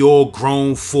know, we all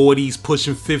grown 40s,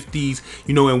 pushing 50s,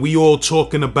 you know, and we all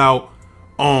talking about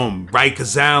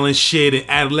Rikers Island shit and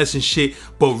adolescent shit,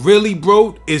 but really,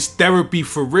 bro, it's therapy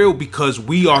for real, because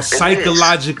we are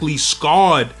psychologically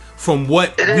scarred from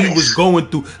what we was going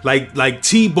through. Like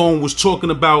T-Bone was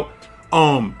talking about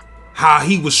how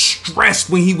he was stressed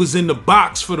when he was in the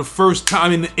box for the first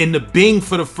time, in the Bing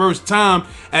for the first time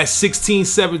at 16,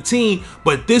 17.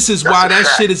 But this is why that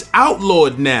shit is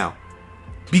outlawed now,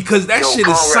 because that shit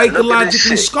is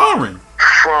psychologically scarring.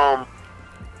 From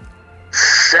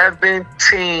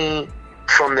 17,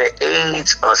 from the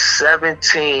age of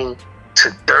 17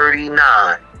 to 39,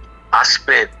 I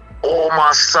spent all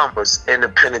my summers in the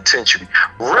penitentiary.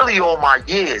 Really all my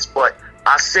years, but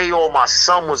I say all my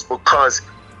summers because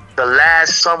the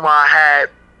last summer I had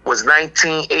was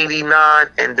 1989,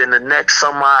 and then the next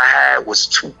summer I had was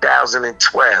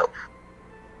 2012.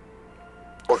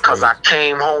 Because I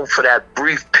came home for that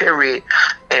brief period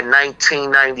in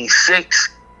 1996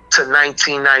 to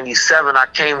 1997. I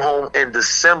came home in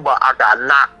December. I got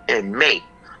knocked in May,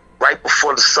 right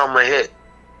before the summer hit.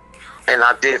 And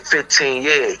I did 15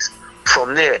 years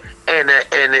from there. And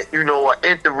you know, an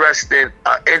interesting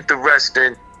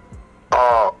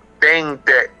thing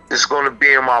that is going to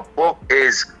be in my book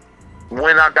is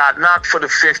when I got knocked for the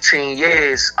 15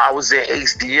 years, I was in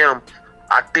HDM.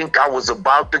 I think I was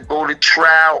about to go to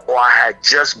trial, or I had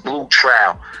just blew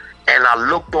trial. And I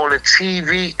looked on the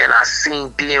TV and I seen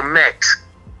DMX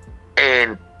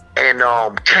and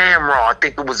Cameron. I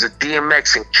think it was a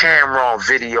DMX and Cameron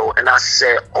video. And I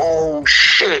said, oh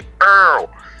shit, Earl,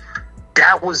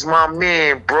 that was my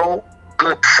man, bro.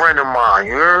 Good friend of mine,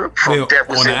 you heard? From that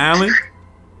was on the island?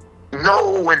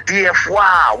 No, in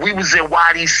DFY. We was in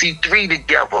YDC3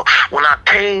 together. When I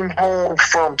came home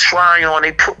from Tryon,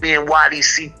 they put me in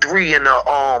YDC3 in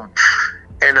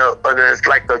it's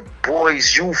like a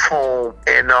boys' youth home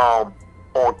and on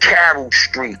Carroll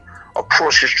Street,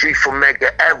 across the street from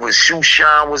Medgar Evers. Shoe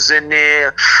Shine was in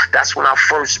there. That's when I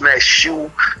first met Shoe.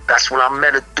 That's when I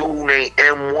met a dude named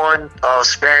M1, a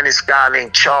Spanish guy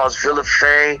named Charles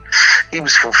Villafane. He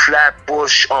was from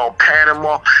Flatbush,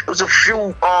 Panama. There was a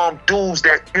few dudes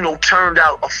that, you know, turned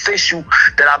out official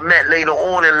that I met later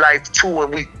on in life too,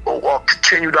 and we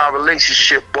continued our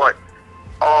relationship. But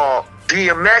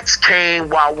DMX came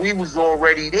while we was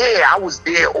already there. I was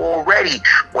there already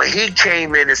when he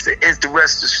came in. It's the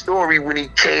interesting story when he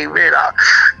came in.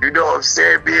 You know what I'm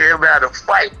saying? Me and him had a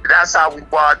fight. That's how we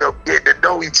wound up getting to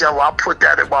know each other. I put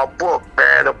that in my book,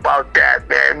 man, about that,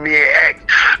 man. Me and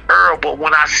Earl. But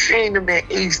when I seen him in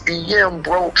HDM,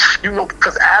 bro, you know,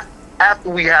 because after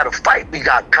we had a fight, we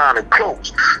got kind of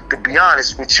close, to be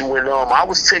honest with you. And I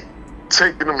was taking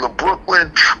him to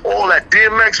Brooklyn, all that.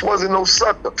 DMX wasn't no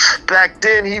sucker. Back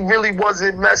then, he really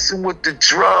wasn't messing with the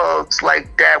drugs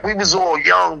like that. We was all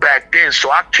young back then,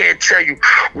 so I can't tell you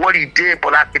what he did,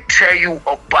 but I can tell you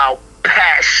about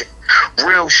passion,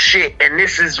 real shit. And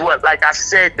this is what, like I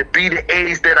said, to be the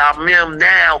age that I'm in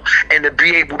now and to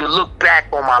be able to look back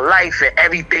on my life and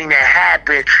everything that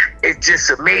happened, it just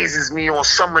amazes me on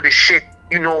some of the shit,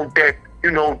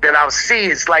 that I see.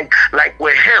 It's like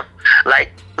with him,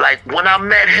 like when I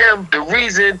met him, the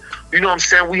reason, you know what I'm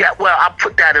saying, I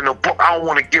put that in a book. I don't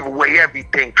want to give away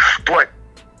everything, but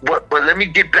let me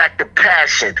get back to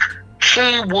passion.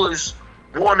 He was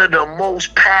one of the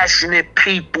most passionate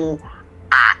people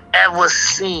I ever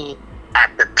seen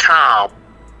at the time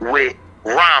with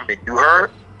rhyming. You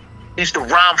heard? He used to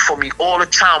rhyme for me all the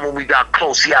time when we got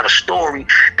close. He had a story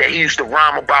that he used to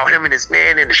rhyme about him and his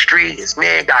man in the street. His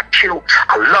man got killed.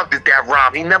 I loved it, that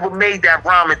rhyme. He never made that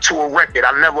rhyme into a record.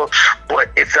 But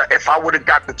if I would have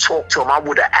got to talk to him, I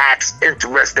would have asked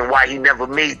interesting why he never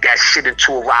made that shit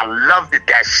into a rhyme. I loved it,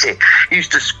 that shit. He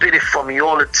used to spit it for me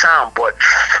all the time. But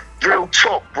real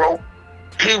talk, bro.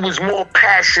 He was more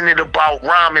passionate about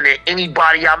rhyming than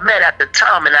anybody I met at the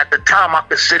time. And at the time, I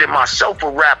considered myself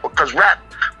a rapper, because rap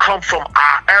come from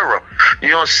our era. You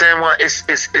know what I'm saying? Well,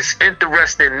 it's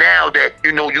interesting now that,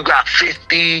 you know, you got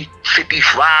 50,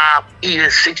 55, even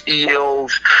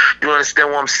 60-year-olds. You understand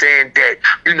what I'm saying? That,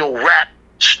 you know, rap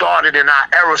started in our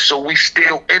era, so we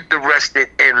still interested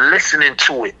in listening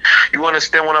to it. You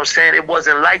understand what I'm saying? It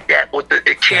wasn't like that.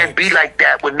 It can't be like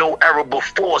that with no era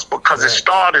before us, because it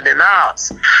started in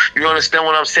ours. You understand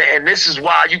what I'm saying? And this is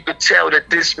why you could tell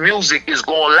that this music is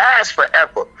going to last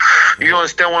forever. You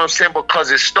understand what I'm saying?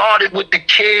 Because it started with the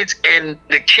kids, and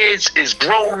the kids is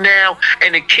grown now,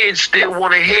 and the kids still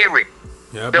want to hear it.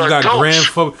 Yep, you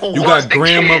got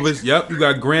grandmothers. Yep, you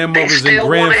got grandmothers and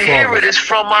grandfathers. Hear it. It's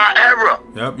from our era.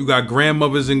 Yep, you got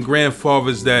grandmothers and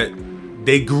grandfathers that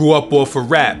they grew up off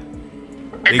of rap.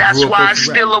 And that's why it's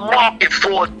still a market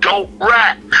for dope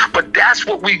rap. But that's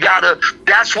what we gotta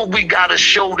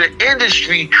show the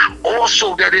industry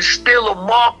also, that it's still a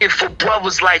market for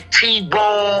brothers like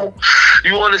T-Bone,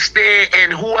 you understand,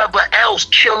 and whoever else,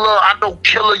 Killer. I know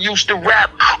Killer used to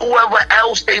rap. Whoever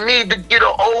else, they need to get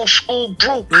an old school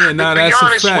group. Yeah, nah, to be that's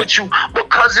honest a fact. with you,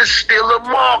 because it's still a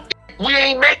market. We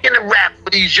ain't making a rap for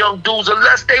these young dudes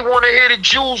unless they want to hear the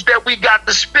Jews that we got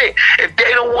to spit. If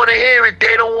they don't want to hear it,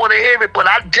 they don't want to hear it. But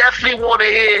I definitely want to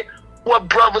hear what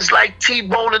brothers like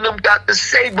T-Bone and them got to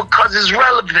say, because it's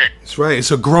relevant. That's right. It's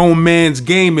a grown man's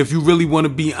game. If you really want to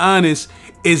be honest,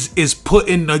 is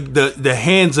putting the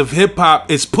hands of hip hop,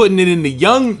 is putting it in the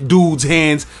young dudes'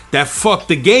 hands that fuck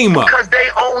the game up. Because they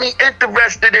only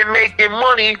interested in making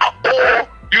money, or,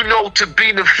 you know, to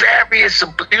be nefarious,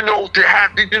 you know, to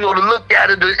have, you know, to look at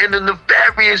it in a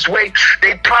nefarious way.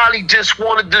 They probably just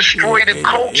want to destroy the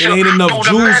culture it ain't enough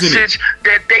through the Jews message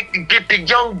that they can get the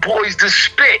young boys to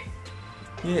spit.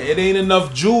 Yeah, it ain't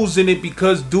enough Jews in it,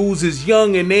 because dudes is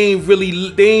young and they ain't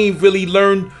really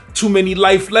learned too many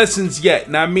life lessons yet.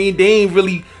 And I mean, they ain't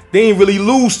really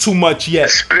lose too much yet.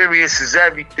 Experience is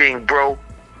everything, bro.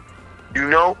 You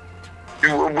know?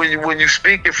 When you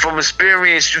speak it from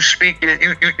experience, you speak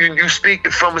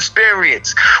it from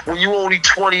experience. When you only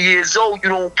 20 years old, you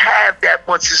don't have that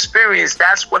much experience.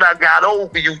 That's what I got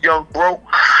over you, young bro.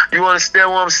 You understand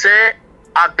what I'm saying?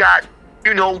 I got,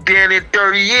 you know, damn near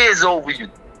 30 years over you.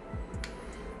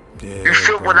 Yeah, you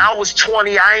feel? Bro. When I was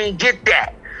 20, I ain't get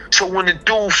that. So when the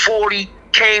dude 40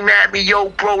 came at me, yo,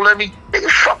 bro, nigga,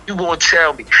 fuck you gonna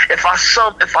tell me? If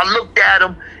I looked at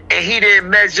him and he didn't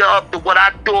measure up to what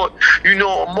I thought, you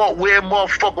know, where a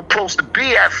motherfucker supposed to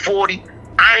be at 40,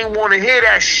 I ain't want to hear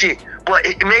that shit. But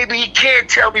maybe he can't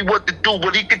tell me what to do,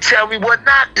 but he can tell me what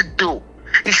not to do.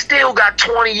 He still got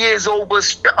 20 years of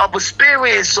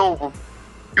experience over.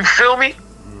 You feel me?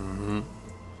 Mm-hmm.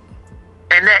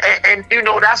 And you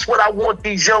know, that's what I want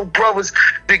these young brothers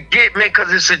to get, man,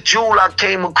 because it's a jewel I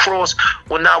came across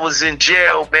when I was in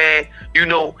jail, man. You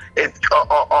know,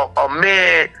 a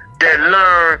man that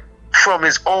learned from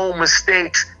his own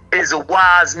mistakes is a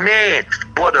wise man,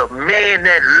 but a man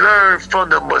that learned from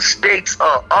the mistakes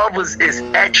of others is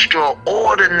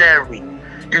extraordinary.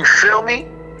 You feel me?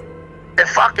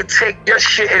 if I could take your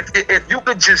shit, if you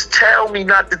could just tell me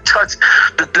not to touch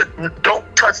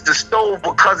don't touch the stove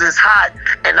because it's hot,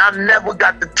 and I never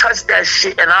got to touch that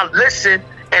shit, and I listen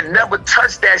and never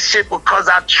touch that shit because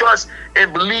I trust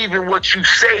and believe in what you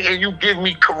say, and you give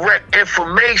me correct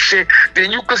information,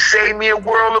 then you could save me a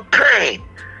world of pain.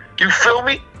 You feel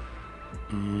me?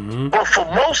 Mm-hmm. But for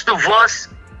most of us,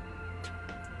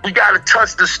 we gotta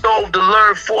touch the stove to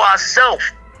learn for ourselves,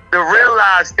 to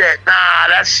realize that, nah,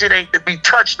 that shit ain't to be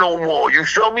touched no more. You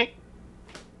feel me?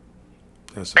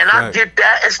 That's a and fact. I get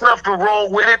that. It's nothing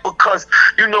wrong with it because,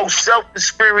 you know,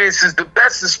 self-experience is the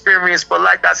best experience. But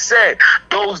like I said,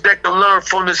 those that can learn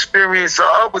from the experience of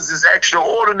others is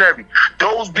extraordinary.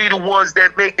 Those be the ones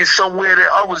that make it somewhere that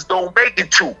others don't make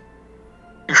it to.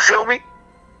 You feel me?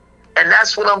 And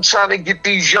that's what I'm trying to get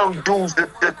these young dudes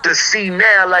to see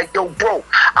now. Like, yo, bro,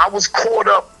 I was caught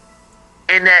up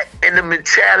in the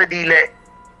mentality that,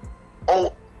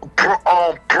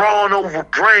 brawn over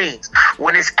brains,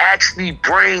 when it's actually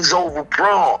brains over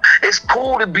brawn. It's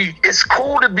cool to be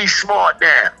smart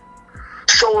now.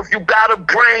 So if you got a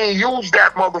brain, use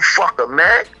that motherfucker,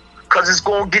 man, because it's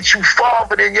gonna get you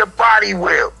farther than your body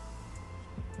will.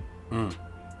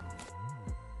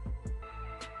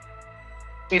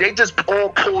 They just all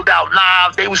pulled out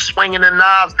knives. They was swinging the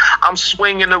knives. I'm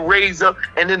swinging the razor.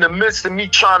 And in the midst of me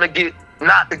trying to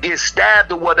not to get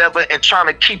stabbed or whatever, and trying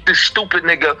to keep this stupid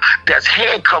nigga that's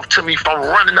handcuffed to me from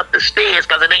running up the stairs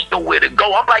because it ain't nowhere to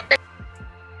go. I'm like,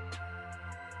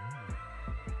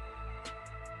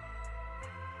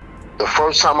 the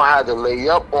first time I had to lay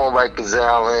up on Rikers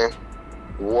Island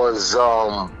was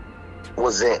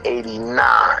in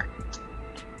 '89.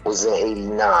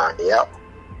 Yep.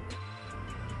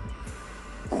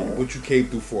 What you came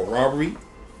through for? Robbery?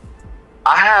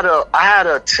 I had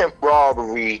a attempt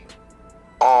robbery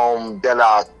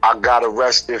that I got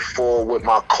arrested for with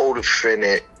my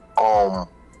co-defendant. I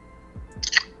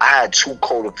had two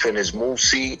co-defendants,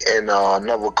 Moosey and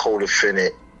another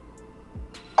co-defendant,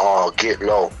 Get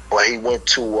Low. But he went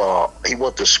to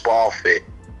Sparfit.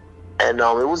 And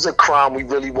it was a crime we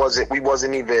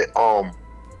wasn't even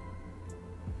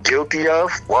guilty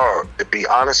of. Word, to be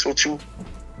honest with you.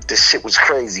 This shit was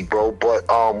crazy, bro. But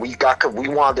we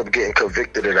wound up getting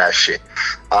convicted of that shit.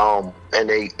 And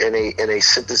they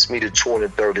sentenced me to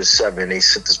 237. They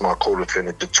sentenced my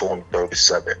co-defendant to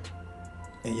 237.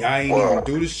 And y'all ain't even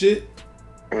do the shit?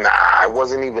 Nah, it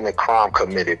wasn't even a crime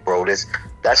committed, bro.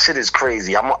 That shit is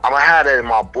crazy. I'm gonna have that in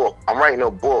my book. I'm writing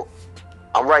a book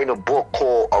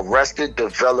called Arrested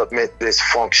Development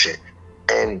Dysfunction,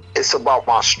 and it's about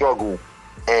my struggle.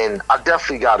 And I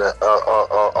definitely got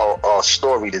a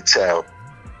story to tell,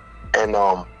 and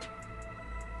I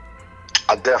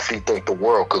definitely think the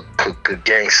world could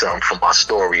gain something from my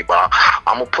story. But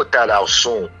I'm gonna put that out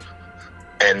soon,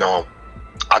 and I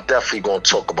definitely gonna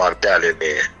talk about that in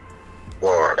there.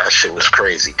 Word, that shit was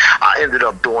crazy. I ended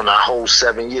up doing that whole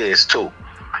 7 years too.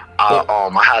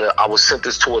 I was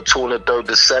sentenced to a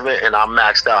 237, and I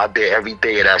maxed out. I did every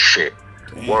day of that shit.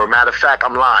 Well, matter of fact,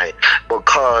 I'm lying,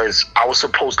 because I was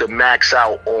supposed to max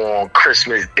out on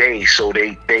Christmas Day, so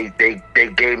they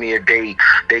gave me a day.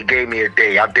 They gave me a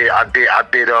day. I did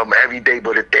every day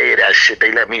but a day of that shit.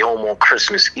 They let me home on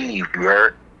Christmas Eve. You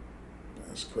heard?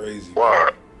 That's crazy.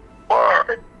 Word.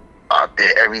 I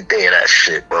did every day of that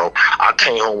shit, bro. I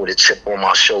came home with a chip on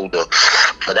my shoulder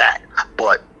for that.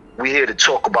 But we here to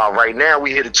talk about right now.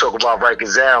 We here to talk about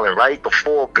Rikers Island, right? The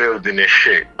 4 building and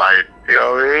shit, like, you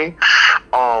know what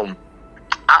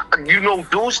I mean?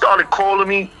 Dude started calling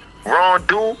me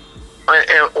Rondu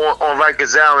on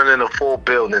Rikers Island in the 4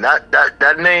 building.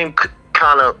 That name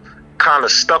kind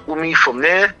of stuck with me from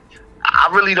there. I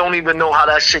really don't even know how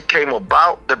that shit came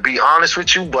about, to be honest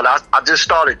with you. But I just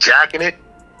started jacking it,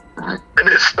 and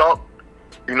it stuck.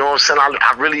 You know what I'm saying?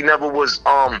 I really never was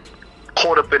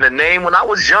caught up in the name. When I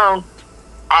was young,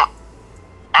 I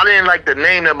didn't like the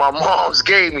name that my moms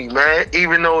gave me, man.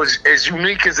 Even though it's as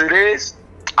unique as it is,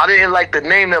 I didn't like the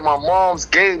name that my moms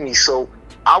gave me. So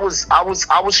I was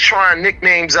trying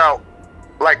nicknames out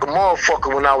like a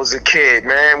motherfucker when I was a kid,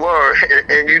 man. Word.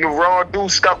 And you know, Rondu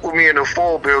stuck with me in the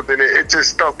 4 building. It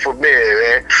just stuck from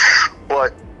there, man.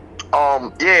 But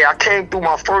yeah, I came through.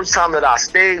 My first time that I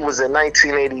stayed was in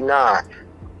 1989.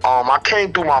 I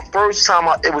came through my first time,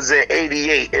 it was in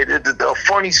 88. A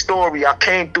funny story, I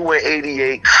came through in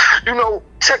 88. You know,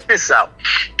 check this out.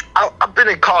 I've been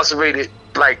incarcerated,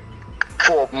 like,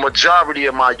 for a majority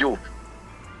of my youth.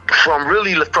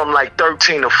 From like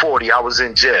 13 to 40, I was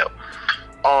in jail.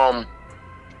 I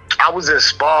I was in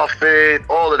Sparfit,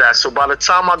 all of that. So by the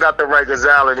time I got to Rikers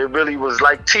Island, it really was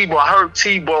like T-Bone. I heard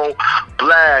T-Bone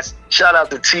blast. Shout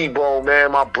out to T-Bone,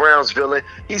 man, my Brownsville.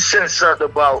 He said something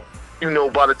about, you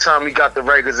know, by the time he got to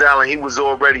Rikers Island, he was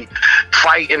already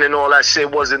fighting and all that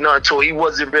shit. Wasn't nothing to it. He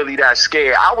wasn't really that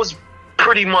scared. I was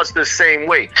pretty much the same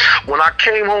way. When I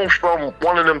came home from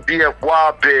one of them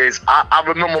DFY bids, I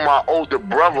remember my older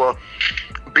brother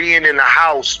being in the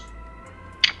house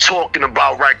talking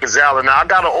about Rikers Island. Now, I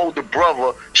got an older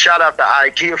brother, shout out to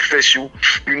Ike, he official.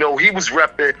 You know, he was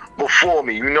repping before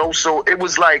me, you know, so it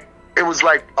was like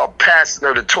a passing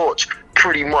of the torch,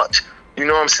 pretty much. You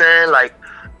know what I'm saying? Like,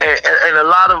 and a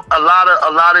lot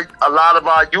of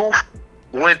our youth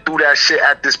went through that shit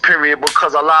at this period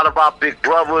because a lot of our big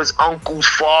brothers, uncles,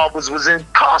 fathers was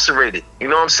incarcerated. You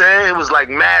know what I'm saying? It was like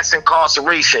mass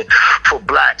incarceration for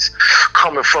blacks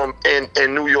coming from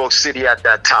in New York City at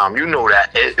that time. You know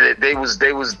that. They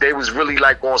was really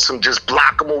like on some just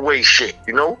block them away shit,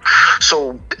 you know?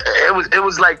 So it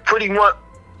was like pretty much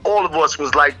all of us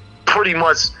was like pretty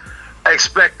much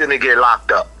expecting to get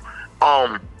locked up.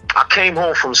 I came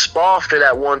home from Sparfit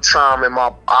at one time and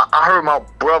I heard my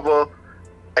brother,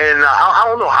 and I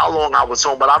don't know how long I was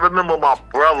home, but I remember my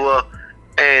brother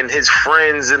and his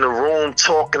friends in the room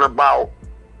talking about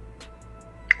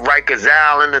Rikers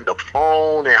Island and the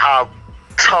phone and how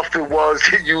tough it was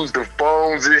to use the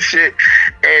phones and shit.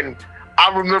 And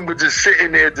I remember just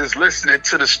sitting there just listening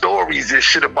to the stories and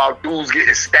shit about dudes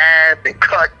getting stabbed and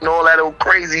cut and all that old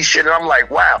crazy shit. And I'm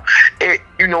like, wow, it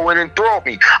enthralled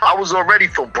me. I was already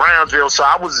from Brownsville, so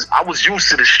I was used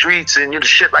to the streets and, you know,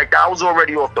 shit like that. I was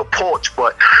already off the porch.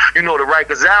 But, you know, the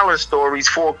Rikers Island stories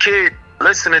for a kid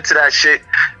listening to that shit,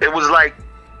 it was like,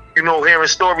 you know, hearing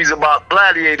stories about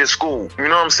gladiator school. You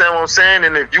know what I'm saying?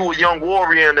 And if you a young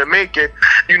warrior in the making,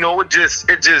 you know, it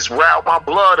just riled my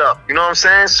blood up. You know what I'm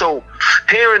saying? So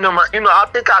hearing them, you know, I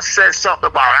think I said something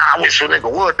about, I wish a nigga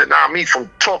would deny me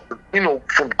from talking, you know,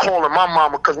 from calling my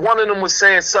mama, because one of them was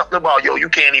saying something about, yo, you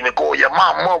can't even call your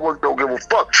mama, don't give a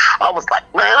fuck. I was like,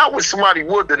 man, I wish somebody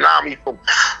would deny me from,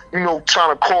 you know,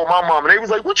 trying to call my mom. And they was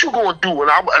like, what you gonna do?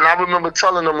 And I remember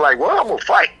telling them, like, well, I'm gonna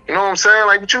fight. You know what I'm saying?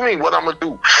 Like, what you mean, what I'm gonna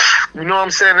do? You know what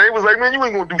I'm saying? And they was like, man, you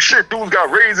ain't gonna do shit. Dudes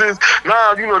got raises.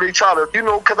 Nah, you know, they try to, you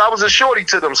know, because I was a shorty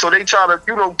to them. So they try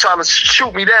to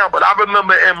shoot me down. But I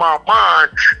remember in my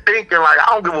mind thinking, like, I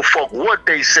don't give a fuck what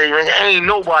they say. Man, ain't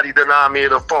nobody deny me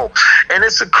the phone. And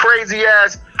it's a crazy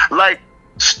ass, like,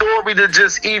 story to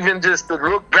just to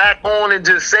look back on and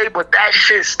just say, but that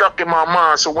shit stuck in my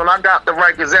mind. So when I got to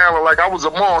Rikers Island, like, I was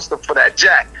a monster for that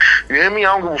jack. You hear me?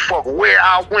 I don't give a fuck where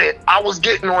I went. I was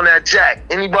getting on that jack.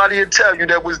 Anybody will tell you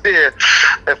that was there.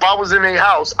 If I was in a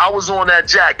house, I was on that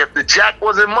jack. If the jack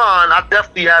wasn't mine, I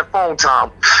definitely had phone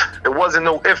time. There wasn't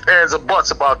no ifs, ands, or buts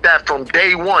about that from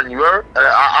day one, you heard?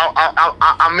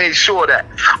 I made sure that.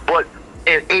 But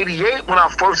in 88, when I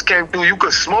first came through, you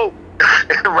could smoke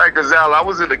in Rikers Island. I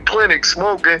was in the clinic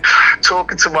smoking,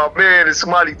 talking to my man, and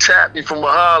somebody tapped me from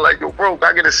behind, like, yo, bro, can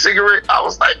I get a cigarette? I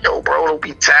was like, yo, bro, don't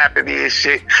be tapping me and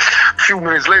shit. A few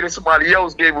minutes later, somebody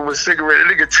else gave him a cigarette.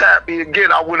 The nigga tapped me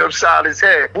again. I went upside his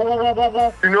head. Boop, boop, boop,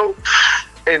 boop, boop, you know?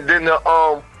 And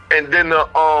then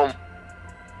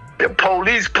the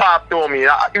police popped on me.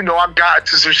 I got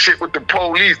into some shit with the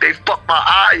police. They fucked my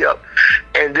eye up.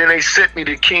 And then they sent me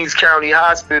to Kings County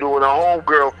Hospital, and a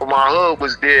homegirl from my hood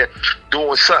was there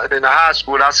doing something in the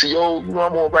hospital. And I said, yo, you know,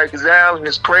 I'm on Rikers Island.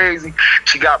 It's crazy.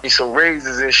 She got me some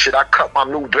razors and shit. I cut my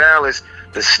New Balance,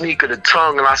 the sneaker, the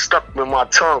tongue, and I stuck them in my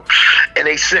tongue. And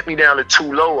they sent me down to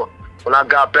 2 Lower. When I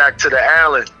got back to the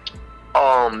island,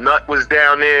 Nut was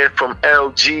down there from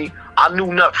LG. I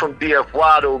knew Nut from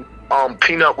DFY though.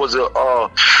 Peanut was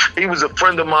he was a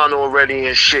friend of mine already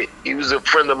and shit. He was a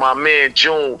friend of my man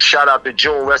June. Shout out to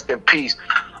June, rest in peace.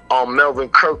 Melvin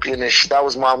Kirkland and shit. That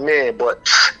was my man. But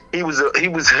he was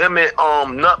him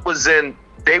and Nut was in.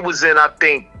 They was in, I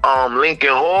think,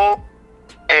 Lincoln Hall,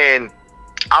 and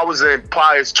I was in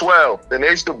Pius 12. And they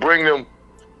used to bring them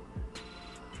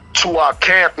to our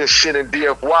camp and shit in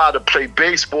DFY to play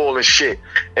baseball and shit.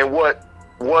 And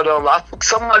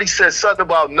somebody said something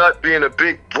about Nut being a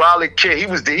big brolic kid. He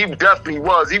definitely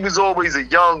was. He was always a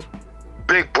young,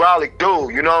 big brolic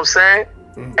dude. You know what I'm saying?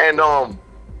 Mm-hmm.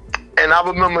 And I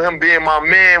remember him being my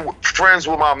man, friends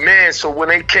with my man. So when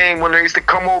they used to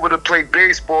come over to play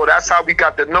baseball, that's how we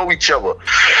got to know each other.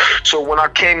 So when I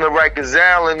came to Rikers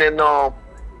Island in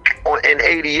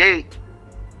 '88,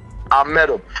 I met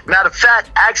him. Matter of fact,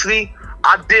 actually,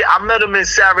 I met him in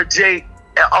Sarah J.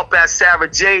 Up at Sarah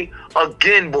J.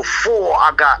 again before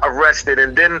I got arrested,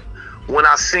 and then when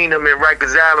I seen him in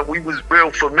Rikers Island, we was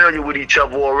real familiar with each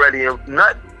other already. And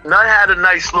Nut None had a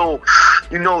nice little,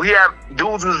 you know,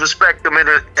 dudes was respect him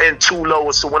in two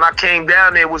lower. So when I came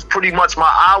down there, it was pretty much my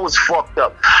eye was fucked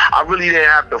up. I really didn't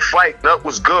have to fight. Nut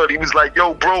was good. He was like,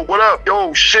 yo, bro, what up?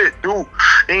 Yo, shit, dude.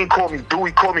 He ain't call me dude,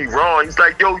 he called me Ron. He's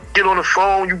like, yo, get on the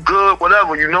phone, you good,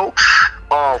 whatever, you know.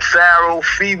 Pharaoh,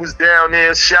 Fee was down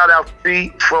there. Shout out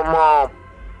Fee from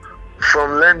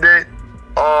Linden.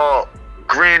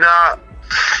 Green Eye.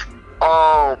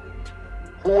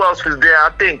 Who else was there? I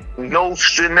think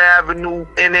Nostrand Avenue,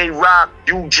 N.A. Rock,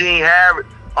 Eugene Harris,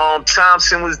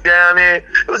 Thompson was down there.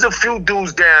 It was a few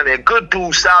dudes down there. Good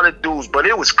dudes, solid dudes, but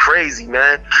it was crazy,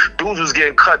 man. Dudes was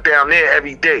getting cut down there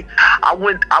every day. I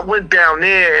went down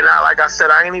there, and like I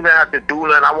said, I didn't even have to do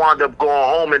nothing. I wound up going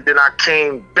home, and then I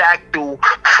came back through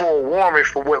for a warrant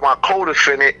for with my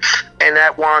co-defendant, and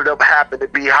that wound up happened to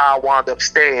be how I wound up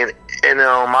staying. And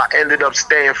I ended up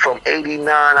staying from 89,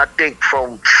 I think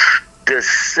from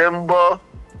December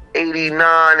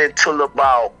 89 until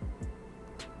about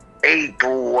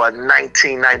April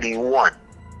 1991.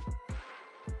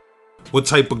 What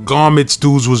type of garments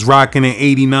dudes was rocking in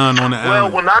 89 on the island?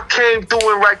 Well, when I came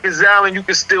through in Rikers Island, you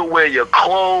could still wear your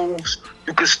clothes.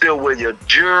 You could still wear your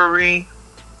jewelry.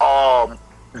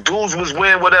 Dudes was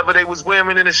wearing whatever they was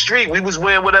wearing in the street. We was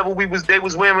wearing whatever they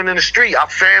was wearing in the street. Our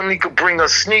family could bring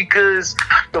us sneakers.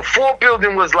 The Fort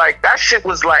building was like, that shit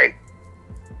was like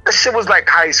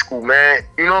high school, man.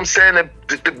 You know what I'm saying?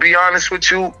 To be honest with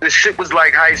you, the shit was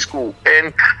like high school,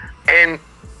 and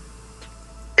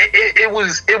it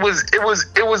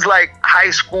was like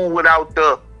high school without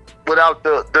the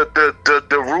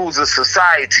rules of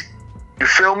society. You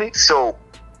feel me? So,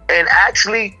 and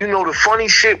actually, you know, the funny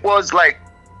shit was like,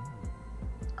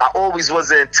 I always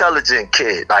was an intelligent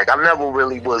kid. Like, I never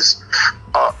really was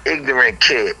ignorant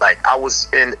kid. Like, I was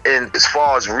in as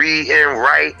far as reading,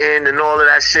 writing, and all of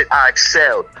that shit, I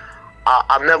excelled.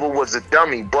 I never was a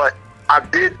dummy, but I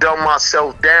did dumb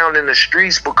myself down in the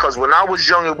streets because when I was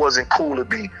young, it wasn't cool to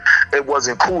be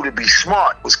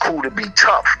smart. It was cool to be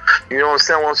tough. You know what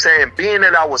I'm saying? Being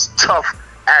that I was tough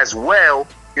as well,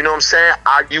 you know what I'm saying?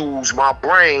 I use my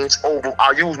brawn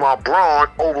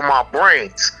over my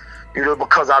brains. You know,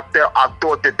 because I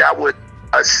thought that would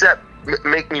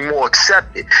make me more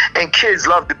accepted. And kids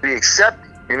love to be accepted.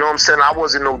 You know what I'm saying? I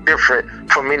wasn't no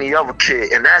different from any other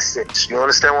kid in that sense. You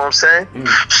understand what I'm saying?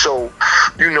 So,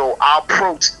 you know, I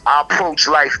approached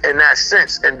life in that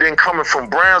sense. And then coming from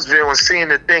Brownsville and seeing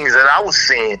the things that I was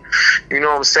seeing, you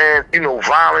know what I'm saying? You know,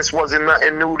 violence wasn't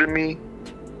nothing new to me.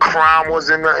 Crime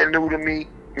wasn't nothing new to me.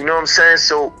 You know what I'm saying?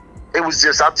 So it was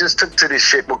just, I just took to this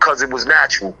shit because it was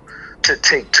natural to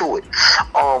take to it.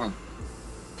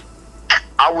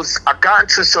 I got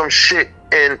into some shit,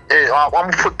 and I'm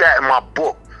gonna put that in my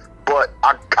book. But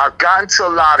I got into a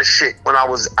lot of shit when I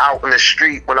was out in the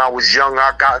street when I was young.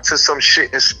 I got into some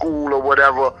shit in school or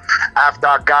whatever after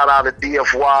I got out of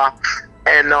DFY,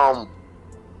 and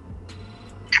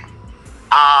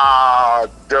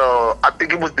I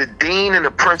think it was the dean and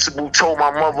the principal told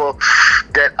my mother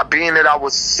that being that I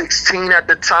was 16 at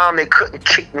the time, they couldn't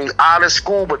kick me out of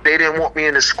school, but they didn't want me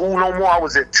in the school no more. I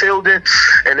was at Tilden,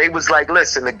 and they was like,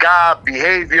 listen, the guy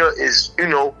behavior is, you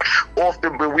know,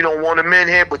 often, but we don't want him in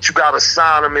here, but you got to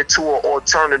sign him into an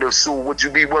alternative school. Would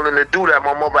you be willing to do that?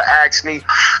 My mother asked me,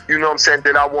 you know what I'm saying,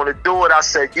 did I want to do it? I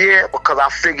said, yeah, because I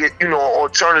figured, you know,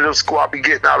 alternative school, I'll be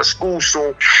getting out of school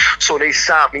soon. So they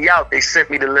signed me out. They sent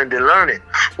me to Linden Learning.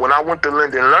 When I went to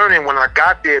Linden Learning, when I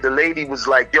got there, the lady was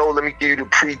like, yo, let me give you the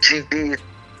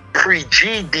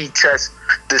pre-GD test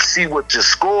to see what your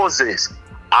scores is.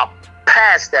 I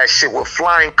passed that shit with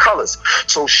flying colors.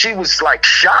 So she was like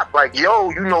shocked, like, yo,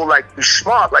 you know, like, you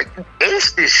smart, like, you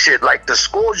aced this shit. Like, the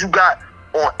scores you got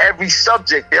on every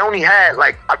subject, they only had,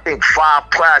 like, I think 5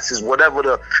 classes, whatever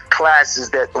the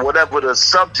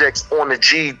subjects on the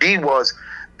GED was,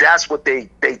 that's what they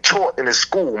taught in the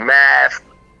school. Math,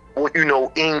 you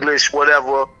know, English,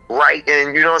 whatever,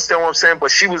 writing, you understand what I'm saying?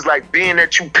 But she was like, being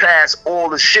that you pass all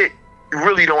the shit, you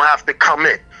really don't have to come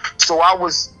in. So I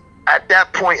was, at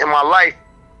that point in my life,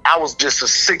 I was just a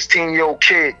 16-year-old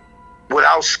kid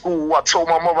without school. I told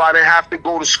my mother I didn't have to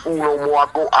go to school no more.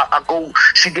 I go.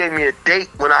 She gave me a date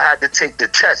when I had to take the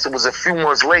test. It was a few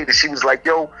months later. She was like,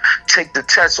 yo, take the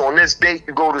test on this date.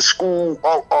 You go to school,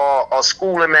 a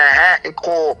school in Manhattan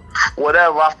called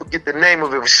whatever. I forget the name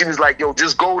of it. But she was like, yo,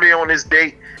 just go there on this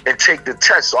date and take the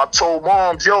test. So I told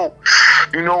moms, yo,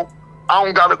 you know, I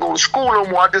don't gotta go to school no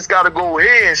more. I just gotta go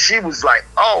here. And she was like,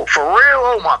 oh, for real?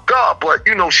 Oh my God. But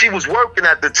you know, she was working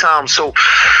at the time. So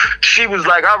she was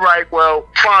like, all right, well,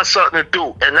 find something to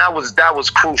do. And that was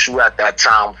crucial at that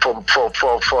time for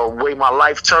the way my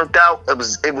life turned out. It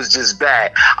was just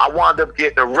bad. I wound up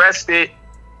getting arrested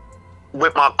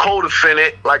with my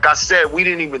co-defendant. Like I said, we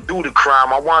didn't even do the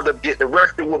crime. I wound up getting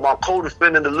arrested with my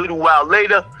co-defendant a little while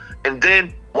later. And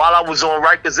then while I was on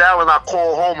Rikers Island, I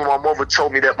called home and my mother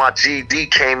told me that my GED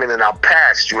came in and I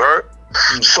passed, you heard?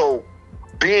 So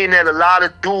being that a lot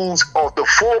of dudes of the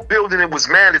 4 building, it was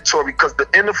mandatory because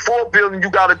in the 4 building you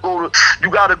gotta go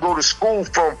to school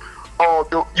from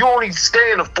you only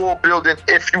stay in the 4 building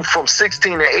if you from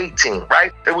 16 to 18,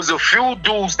 right? There was a few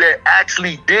dudes that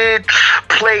actually did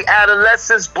play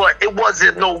adolescents, but it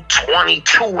wasn't no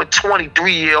 22 and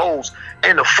 23-year-olds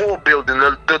in the 4 building.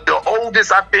 The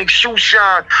oldest, I think,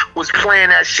 Shushan was playing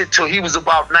that shit till he was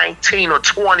about 19 or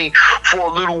 20 for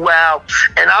a little while.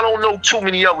 And I don't know too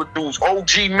many other dudes.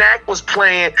 OG Mac was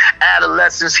playing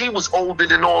adolescents. He was older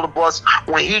than all of us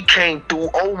when he came through.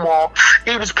 Omar,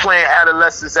 he was playing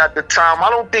adolescents at the time. I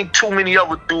don't think too many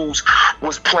other dudes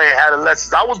was playing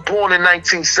adolescents. I was born in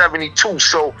 1972,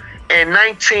 so in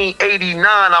 1989,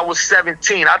 I was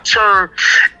 17. I turned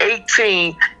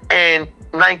 18 in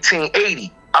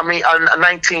 1980.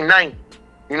 1990.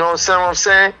 You know what I'm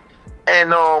saying? And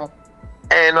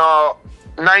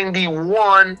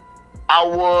 91,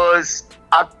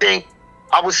 I think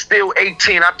I was still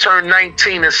 18. I turned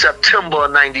 19 in September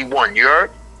of 91. You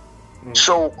heard?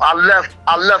 So I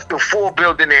left the 4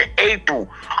 building in April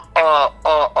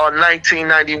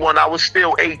 1991. I was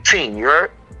still 18. You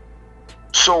heard?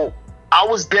 So I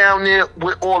was down there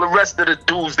with all the rest of the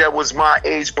dudes that was my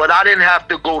age, but I didn't have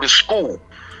to go to school.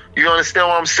 You understand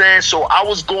what I'm saying? So I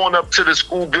was going up to the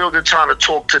school building trying to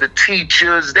talk to the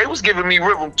teachers. They was giving me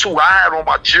rhythm too. I had on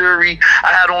my jewelry.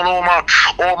 I had on all my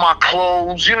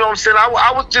clothes. You know what I'm saying?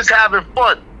 I was just having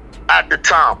fun at the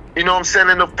time. You know what I'm saying?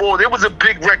 In the 4, it was a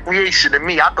big recreation to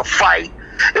me. I could fight.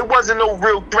 It wasn't no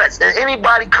real threats. And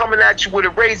anybody coming at you with a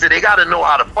razor, they got to know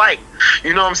how to fight.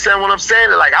 You know what I'm saying? What I'm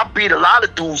saying? Like, I beat a lot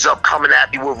of dudes up coming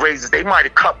at me with razors. They might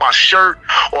have cut my shirt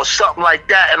or something like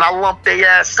that, and I lumped their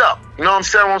ass up. You know what I'm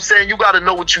saying? What I'm saying? You got to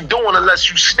know what you're doing unless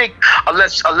you sneak,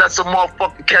 unless a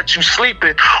motherfucker catch you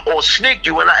sleeping or sneak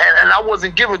you. And I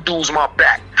wasn't giving dudes my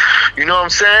back. You know what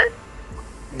I'm saying?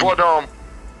 But,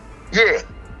 yeah,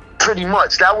 pretty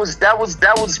much. That was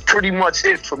pretty much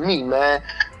it for me, man.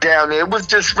 Down there, it was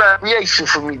just recreation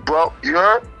for me, bro. You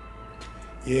heard?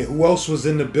 Yeah. Who else was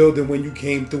in the building when you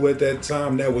came through at that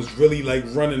time? That was really like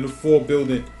running the 4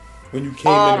 building when you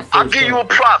came in the first I'll give you a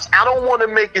props. I don't want to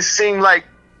make it seem like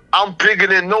I'm bigger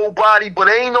than nobody, but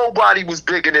ain't nobody was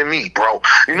bigger than me, bro.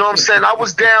 You know what I'm saying? I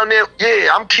was down there.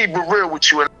 Yeah, I'm keeping it real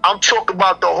with you. And I'm talking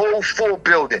about the whole 4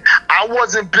 building. I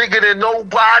wasn't bigger than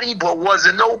nobody, but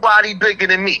wasn't nobody bigger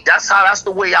than me. That's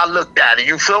the way I looked at it.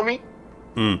 You feel me?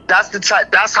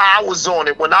 That's how I was on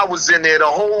it when I was in there the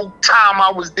whole time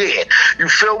I was there. You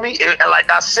feel me? And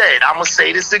like I said, I'm gonna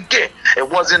say this again. It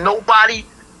wasn't nobody.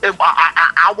 If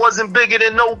I wasn't bigger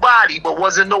than nobody, but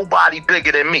wasn't nobody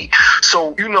bigger than me.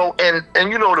 So, you know, and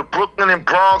you know the Brooklyn and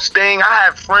Bronx thing. I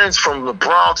had friends from the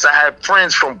Bronx. I had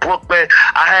friends from Brooklyn.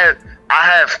 I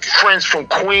had friends from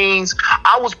Queens.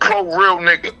 I was pro real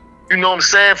nigga. You know what I'm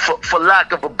saying? For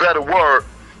lack of a better word.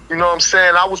 You know what I'm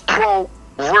saying? I was pro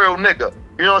real nigga.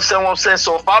 You know what I'm saying?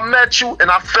 So if I met you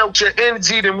and I felt your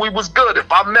energy, then we was good.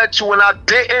 If I met you and I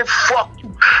didn't, fuck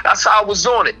you. That's how I was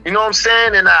on it. You know what I'm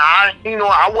saying? And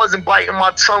I wasn't biting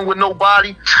my tongue with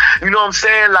nobody. You know what I'm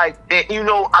saying? Like, you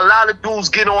know, a lot of dudes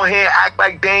get on here and act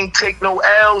like they ain't take no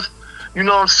L's. You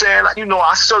know what I'm saying? You know,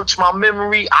 I searched my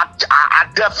memory. I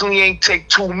definitely ain't take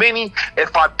too many.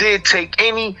 If I did take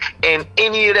any, and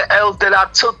any of the L's that I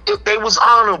took, they was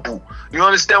honorable. You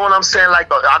understand what I'm saying?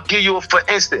 Like, I'll give you for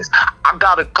instance. I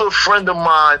got a good friend of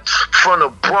mine from the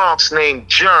Bronx named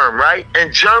Germ, right?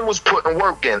 And Germ was putting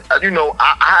work in. You know,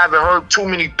 I haven't heard too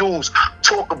many dudes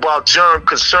talk about Germ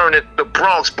concerning the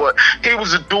Bronx, but he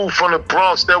was a dude from the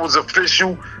Bronx that was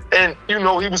official. And, you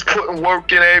know, he was putting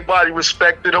work in. Everybody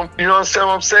respected him. You know what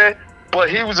I'm saying? But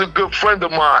he was a good friend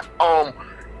of mine.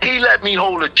 He let me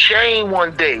hold a chain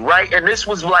one day, right? And this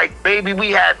was like, maybe we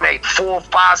had like 4,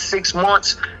 5, 6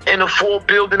 months in the 4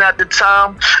 building at the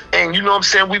time. And you know what I'm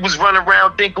saying? We was running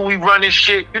around thinking we running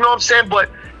shit. You know what I'm saying? But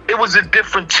it was a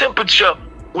different temperature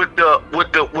with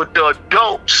the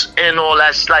adults and all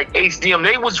that, like HDM.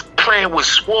 They was playing with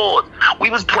swords. We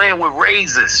was playing with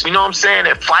razors, you know what I'm saying,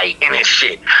 and fighting and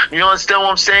shit. You understand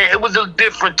what I'm saying? It was a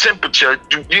different temperature.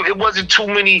 It wasn't too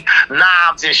many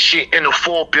knives and shit in the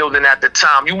 4 building at the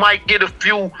time. You might get a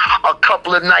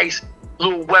couple of nice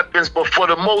little weapons, but for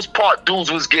the most part,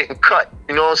 dudes was getting cut.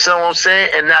 You know what I'm saying?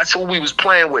 And that's who we was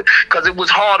playing with. Because it was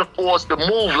harder for us to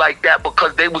move like that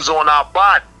because they was on our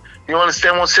body. You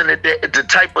understand what I'm saying? That the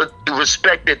type of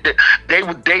respect that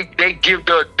they give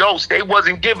the adults, they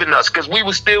wasn't giving us because we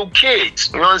were still kids.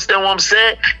 You understand what I'm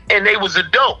saying? And they was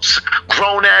adults,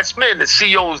 grown ass men, the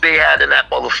COs they had in that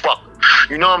motherfucker.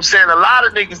 You know what I'm saying? A lot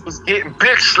of niggas was getting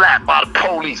bitch slapped by the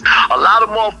police. A lot of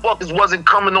motherfuckers wasn't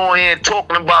coming on here and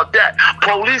talking about that.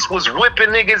 Police was whipping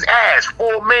niggas' ass.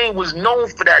 Fort Maine was known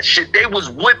for that shit. They was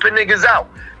whipping niggas out.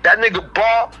 That nigga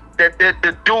Bar, that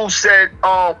the dude said,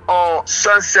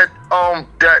 son said,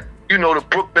 that, you know, the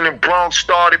Brooklyn and Bronx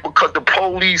started because the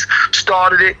police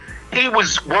started it. He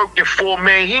was working for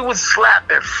me. He was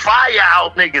slapping fire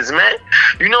out niggas, man.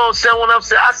 You know what I'm saying? When I'm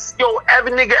saying, yo,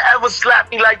 every nigga ever slapped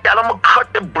me like that, I'ma cut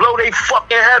and blow they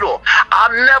fucking head off. I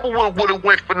never would have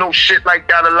went for no shit like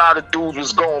that. A lot of dudes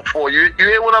was going for. You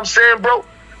hear what I'm saying, bro?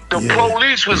 The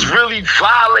police was really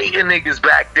violating niggas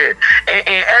back then.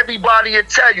 And everybody would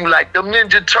tell you, like, them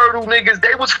Ninja Turtle niggas,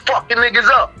 they was fucking niggas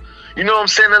up. You know what I'm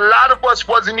saying? A lot of us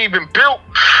wasn't even built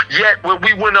yet when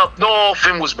we went up north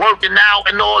and was working out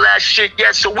and all that shit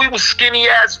yet. So we was skinny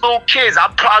ass little kids. I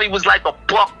probably was like a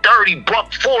 $130,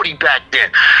 $140 back then.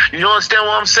 You know understand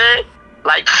what I'm saying?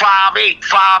 Like 5'8",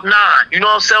 5'9". You know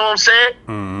what I'm saying?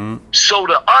 Mm-hmm. So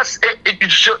to us,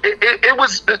 it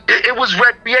was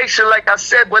recreation, like I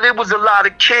said, but it was a lot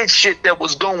of kid shit that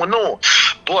was going on.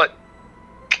 But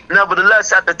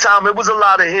nevertheless, at the time, it was a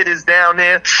lot of hitters down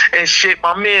there and shit.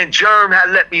 My man Germ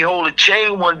had let me hold a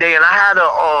chain one day, and I had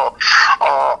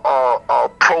a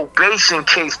probation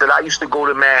case that I used to go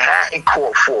to Manhattan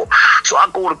court for. So I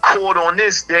go to court on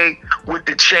this day with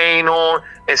the chain on.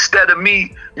 Instead of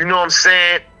me, you know what I'm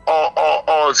saying,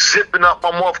 zipping up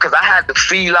my mouth because I had the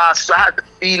Fila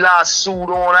suit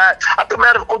on.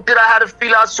 Did I have the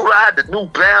Fila suit? I had the New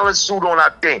Balance suit on, I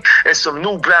think, and some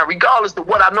New Balance. Regardless of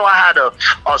what, I know I had a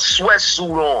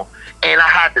sweatsuit on, and I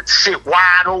had to sit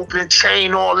wide open,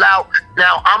 chain all out.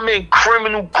 Now I'm in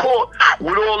criminal court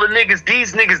with all the niggas.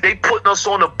 These niggas, they putting us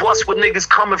on a bus with niggas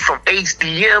coming from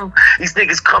HDM. These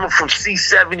niggas coming from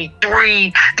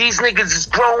C73. These niggas is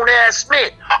grown ass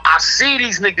men. I see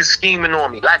these niggas scheming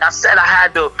on me. Like I said, I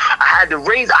had to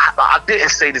raise. I didn't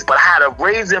say this, but I had a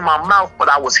raise in my mouth. But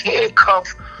I was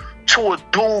handcuffed to a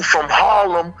dude from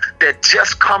Harlem that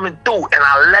just coming through, and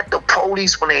I let the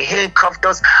police, when they handcuffed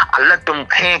us, I let them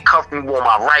handcuff me with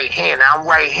my right hand. Now, I'm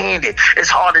right-handed. It's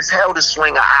hard as hell to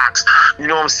swing an ox. You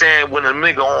know what I'm saying? When a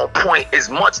nigga on point, is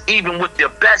much even with their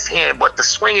best hand, but to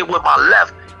swing it with my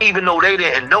left, even though they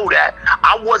didn't know that,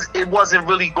 it wasn't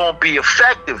really gonna be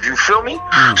effective. You feel me?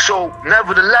 So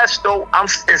nevertheless, though, I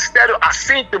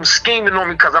seen them scheming on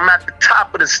me because I'm at the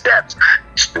top of the steps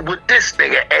with this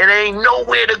nigga, and ain't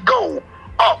nowhere to go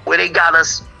up where they got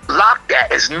us locked at.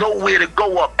 There's nowhere to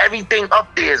go up. Everything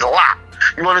up there is locked.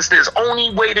 You understand? The only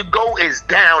way to go is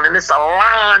down, and it's a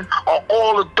line of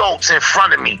all adults in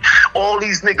front of me. All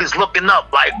these niggas looking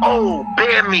up like, oh,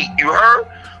 bear meat, you heard?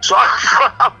 So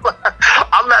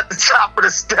I'm at the top of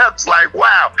the steps like,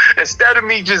 wow. Instead of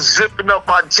me just zipping up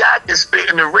my jacket,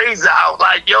 spitting the razor out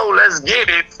like, yo, let's get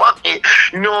it, fuck it.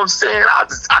 You know what I'm saying?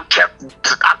 I kept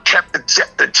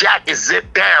the jacket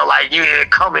zipped down like, yeah,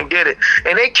 come and get it.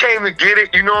 And they came to get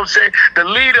it, you know what I'm saying? The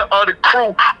leader of the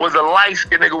crew was a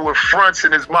light-skinned nigga with fronts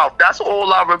in his mouth. That's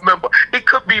all I remember. He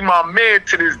could be my man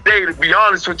to this day, to be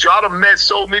honest with you. I done met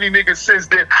so many niggas since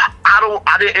then.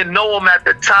 I didn't know him at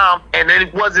the time, and then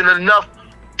it wasn't enough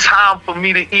time for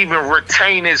me to even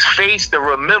retain his face to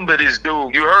remember this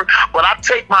dude, you heard? But I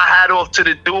take my hat off to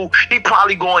the dude. He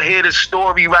probably gonna hear the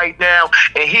story right now,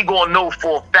 and he gonna know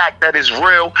for a fact that it's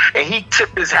real, and he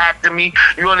tipped his hat to me.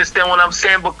 You understand what I'm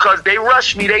saying? Because they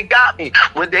rushed me, they got me.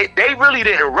 But they really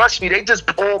didn't rush me. They just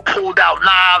all pulled out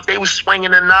knives. They was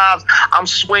swinging the knives. I'm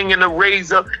swinging the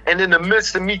razor, and in the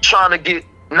midst of me trying to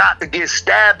not to get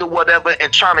stabbed or whatever,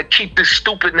 and trying to keep this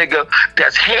stupid nigga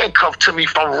that's handcuffed to me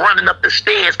from running up the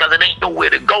stairs because it ain't nowhere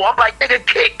to go. I'm like, nigga,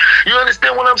 kick. You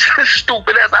understand what I'm saying?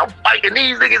 Stupid ass. I'm fighting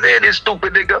these niggas and this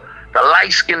stupid nigga. The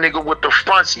light-skinned nigga with the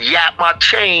fronts yapped my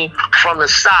chain from the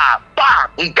side. Bam!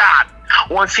 He got it.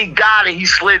 Once he got it, he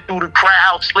slid through the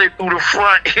crowd, slid through the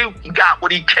front. He got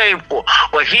what he came for.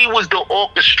 But he was the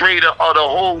orchestrator of the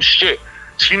whole shit.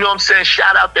 You know what I'm saying?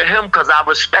 Shout out to him because I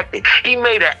respect it. He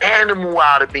made an animal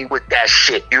out of me with that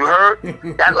shit. You heard?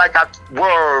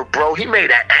 Word, bro. He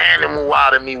made an animal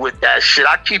out of me with that shit.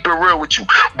 I keep it real with you.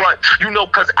 But, you know,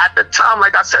 because at the time,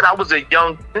 like I said, I was a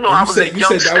young,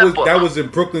 that was in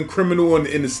Brooklyn criminal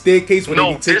in the staircase?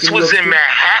 No, this was in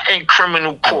Manhattan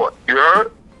criminal court. You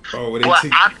heard? Oh, they But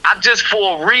take. I just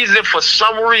for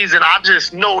some reason, I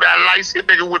just know that light-skinned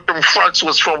nigga with them fronts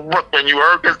was from Brooklyn, you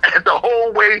heard? Cause the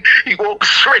whole way he walked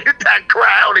straight at that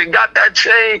crowd and got that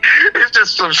chain, it's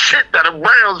just some shit that a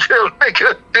Brownsville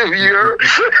nigga do, you heard?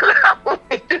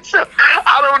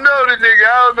 I don't know the nigga,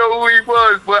 I don't know who he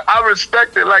was, but I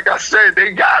respect it. Like I said,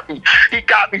 they got me. He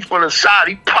got me from the side.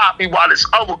 He popped me while this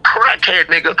other crackhead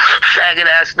nigga, faggot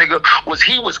ass nigga,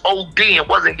 was OD and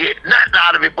wasn't getting nothing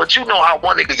out of it. But you know how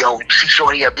one nigga, yo, you see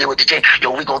Shorty up there with the chain,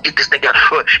 yo, we gonna get this nigga.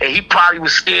 And he probably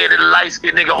was scared of the light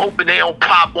skinned nigga, hoping they don't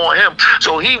pop on him.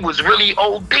 So he was really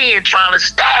OD and trying to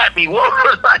stab me.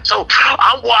 So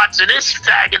I'm watching this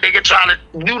faggot nigga trying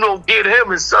to, get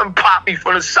him, and some pop me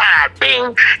from the side.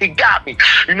 Bing, he got me.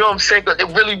 You know what I'm saying? Cause it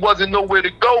really wasn't nowhere to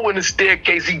go in the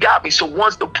staircase. He got me. So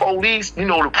once the police,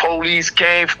 the police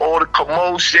came for all the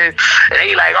commotion, and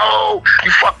they like, oh,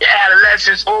 you fucking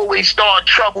adolescents always start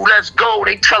trouble. Let's go.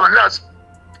 They telling us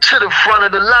to the front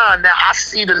of the line. Now I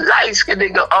see the light-skinned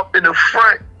nigga up in the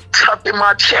front tucking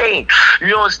my chain.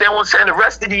 You understand what I'm saying? The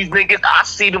rest of these niggas, I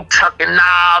see them tucking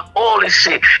knobs, all this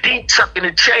shit. He tucking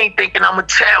the chain thinking I'ma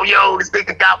tell, yo, this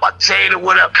nigga got my chain or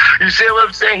whatever. You see what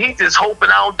I'm saying? He just hoping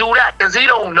I don't do that because he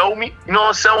don't know me. You know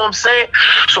what I'm saying?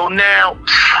 So now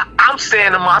I'm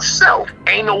saying to myself,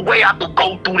 ain't no way I could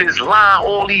go through this line,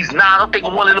 all these nine. I'm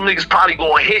thinking one of them niggas probably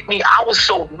gonna hit me. I was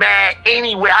so mad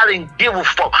anyway, I didn't give a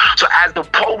fuck. So as the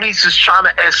police is trying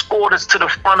to escort us to the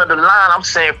front of the line, I'm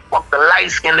saying, fuck the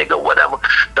light-skinned nigga, whatever.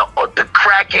 The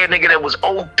crackhead nigga that was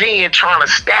ODing trying to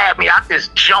stab me, I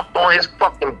just jumped on his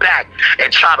fucking back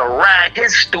and tried to rag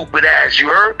his stupid ass, you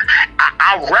heard?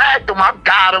 I ragged him, I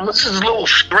got him. This is a little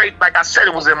straight, like I said,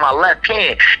 it was in my left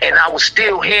hand, and I was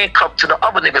still handcuffed to the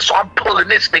other nigga, so I'm pulling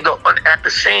this nigga at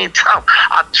the same time.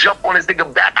 I jump on this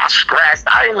nigga back, I scratched.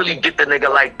 I didn't really get the nigga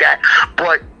like that,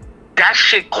 but that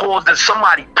shit caused that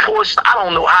somebody pushed. I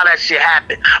don't know how that shit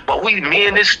happened. But me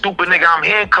and this stupid nigga I'm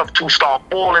handcuffed to start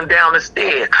falling down the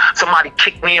stairs. Somebody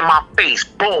kicked me in my face.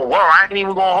 Boom. Well, I ain't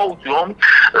even gonna hold you, homie.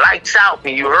 Lights out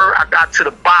me, you heard? I got to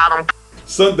the bottom.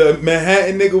 So the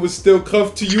Manhattan nigga was still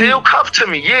cuffed to you? Still cuffed to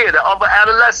me, yeah. The other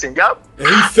adolescent, yup. And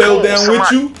he fell down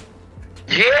with you?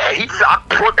 Yeah, I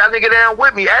brought that nigga down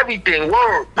with me, everything,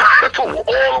 word.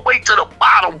 All the way to the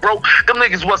bottom, bro. Them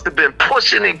niggas must have been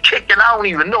pushing and kicking. I don't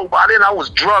even know. By then, I was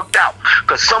drugged out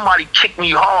because somebody kicked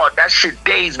me hard. That shit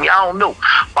dazed me. I don't know.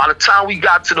 By the time we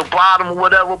got to the bottom or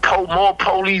whatever, more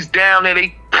police down there,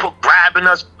 they grabbing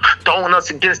us, throwing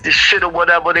us against this shit or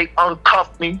whatever. They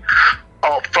uncuffed me.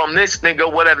 From this nigga,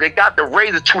 whatever. They got the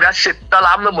razor too. That shit fell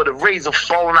out. I remember the razor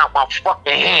falling out my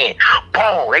fucking hand.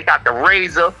 Boom. They got the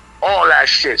razor. All that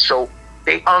shit. So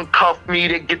they uncuffed me.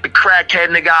 They get the crackhead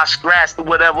nigga I scratched or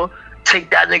whatever.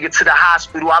 Take that nigga to the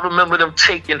hospital. I remember them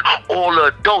taking all the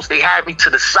adults. They had me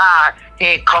to the side,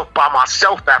 handcuffed by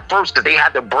myself at first, because they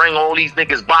had to bring all these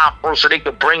niggas by first so they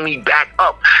could bring me back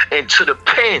up into the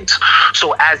pens.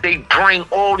 So as they bring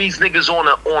all these niggas on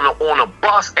a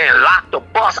bus and lock the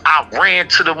bus, I ran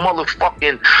to the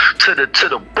motherfucking to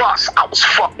the bus. I was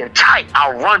fucking tight. I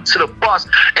run to the bus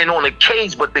and on the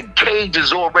cage, but the cage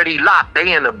is already locked.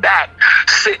 They in the back,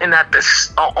 sitting at the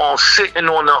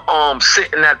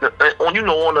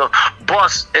on the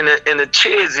bus in the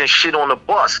chairs and shit on the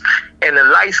bus. And the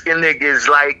light-skinned nigga is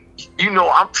like,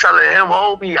 I'm telling him,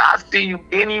 homie, I see you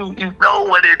in you know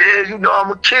what it is.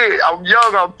 I'm a kid. I'm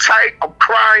young, I'm tight, I'm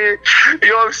crying. You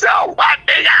know what I'm saying? What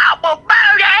nigga, I'm a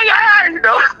burger,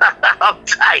 I'm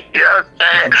tight, you know what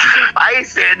I'm saying? I ain't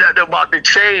saying nothing about the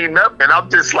chain, nothing. I'm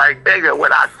just like, nigga,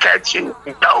 when I catch you,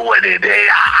 you know what it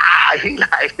is. He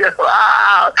like,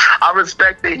 I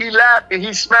respect it. He laughing,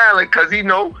 he smiling, because he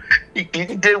know he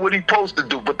did what he supposed to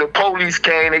do. But the police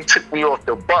came, they took me off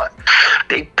the bus.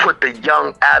 They put the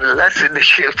young adolescent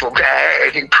shit from that,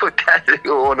 and he put that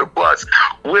nigga on the bus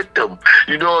with them.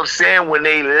 You know what I'm saying? When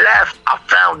they left, I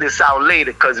found this out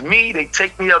later, because they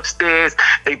take me upstairs,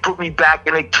 they put me back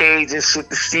in a cage and shit,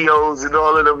 the COs and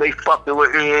all of them, they fucking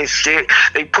with me and shit.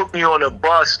 They put me on a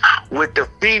bus with the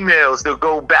females to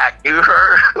go back, you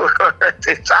heard?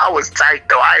 I was tight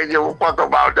though, I didn't give a fuck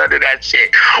about none of that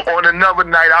shit. On another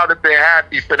night, I would have been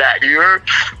happy for that, you heard?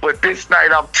 But this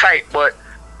night, I'm tight, but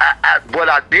what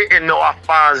I didn't know, I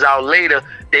found out later,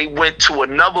 they went to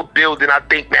another building, I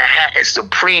think Manhattan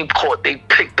Supreme Court. They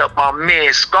picked up my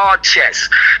man, Scar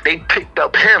Chest. They picked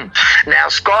up him. Now,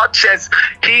 Scar Chest,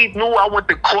 he knew I went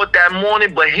to court that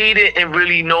morning, but he didn't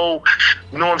really know,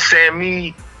 you know what I'm saying,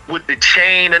 me with the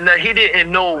chain, and he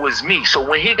didn't know it was me. So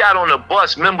when he got on the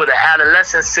bus, remember the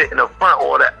adolescent sitting in the front,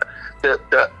 or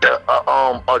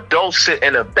adults sit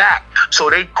in the back. So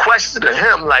they questioned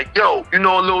him like, yo, you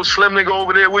know a little slim nigga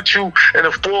over there with you in the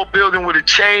 4th building with a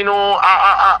chain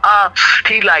on?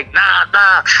 He like,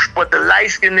 nah. But the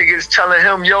light-skinned nigga is telling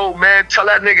him, yo, man, tell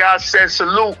that nigga I said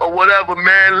salute or whatever,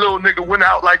 man. Little nigga went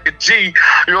out like a G.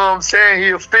 You know what I'm saying? He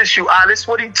official. This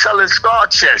what he telling Scar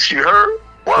Chest, you heard?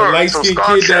 Word. The light-skinned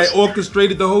kid that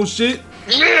orchestrated the whole shit?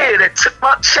 Yeah, that took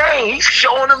my chain. He's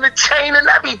showing him the chain and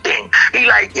everything. He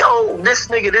like, yo, this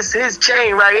nigga, this is his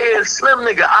chain right here, slim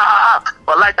nigga.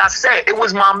 But like I said, it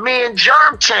was my man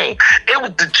Germ chain. It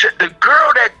was the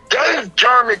girl that gave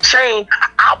Germ the chain.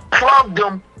 I plugged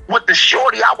him with the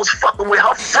shorty I was fucking with.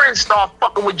 Her friend started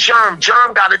fucking with Germ.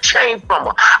 Germ got a chain from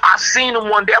her. I seen him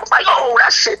one day. I was like, oh,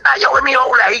 that shit. Now, yo, let me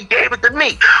hold that. He gave it to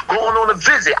me. Going on a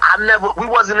visit. We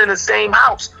wasn't in the same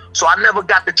house. So I never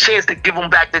got the chance to give him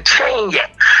back the chain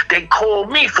yet. They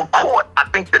called me for court, I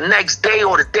think the next day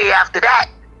or the day after that.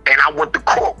 And I went to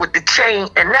court with the chain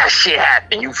and that shit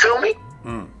happened. You feel me?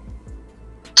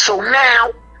 So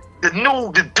now,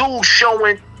 the dude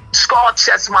showing Scar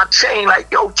Chest my chain, like,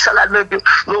 yo, tell that nigga,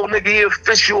 little nigga, he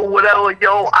official or whatever,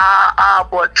 yo,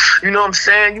 but you know what I'm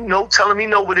saying? You know, tell him he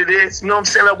know what it is. You know what I'm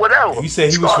saying? Like, whatever. You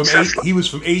said he was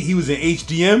from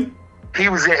HDM? He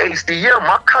was in HDM.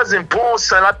 My cousin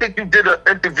Bornson, I think you did an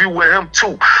interview with him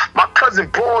too. My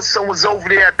cousin Bornson was over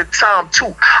there at the time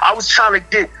too. I was trying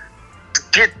to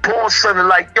get Bornson to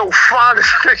like, yo, find this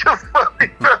nigga for me.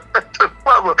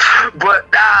 But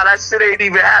nah, that shit ain't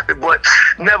even happened. But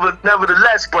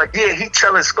nevertheless, but yeah, he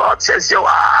telling Scar Chest, yo,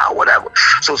 whatever.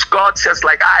 So Scar Chest,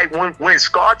 like, when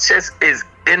Scar Chest is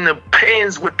in the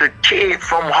pens with the kid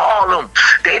from Harlem,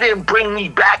 they didn't bring me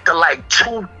back to like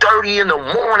 2:30 in the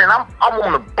morning. I'm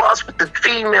on the bus with the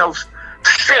females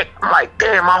sick. I'm like,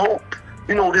 damn, I hope,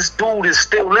 you know, this dude is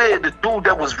still there, the dude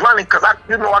that was running, because I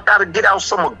gotta get out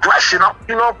some aggression.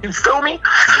 You feel me?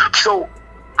 So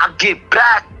I get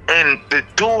back and the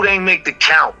dude ain't make the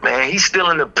count, man. He's still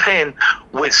in the pen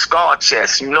with Scar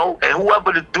Chest, you know? And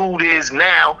whoever the dude is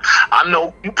now, I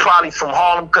know you probably from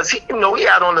Harlem, because he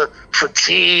had on the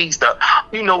fatigues, the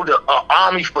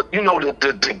army,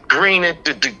 the green,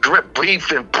 the grip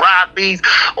beef and broad beef,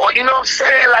 or you know what I'm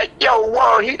saying? Like, yo,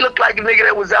 whoa, he looked like a nigga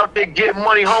that was out there getting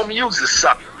money, homie, you was a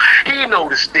sucker. He know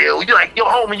the deal. You like, yo,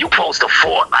 homie, you supposed to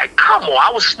afford. Like, come on,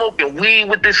 I was smoking weed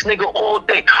with this nigga all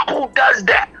day. Who does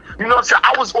that? You know what I'm saying?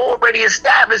 I was already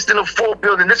established in a 4th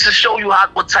building. This to show you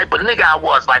what type of nigga I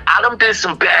was. Like, I done did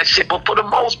some bad shit, but for the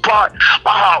most part,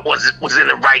 my heart was in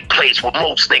the right place with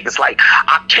most niggas. Like,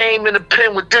 I came in the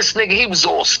pen with this nigga. He was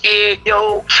all scared,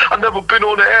 yo. I never been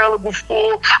on the island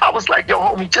before. I was like, yo,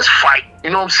 homie, just fight.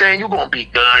 You know what I'm saying? You gonna be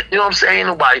good. You know what I'm saying? Ain't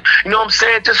nobody. You know what I'm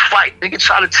saying? Just fight. Nigga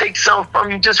try to take something from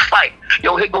you, just fight.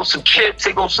 Yo, here goes some chips.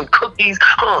 Here goes some cookies.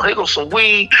 Here goes some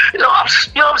weed. You know what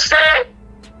I'm saying?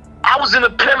 I was in a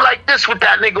pen like this with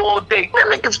that nigga all day. Man,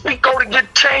 niggas, we go to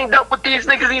get chained up with these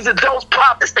niggas. These adults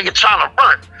pop. This nigga trying to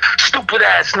run. Stupid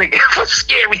ass nigga. It was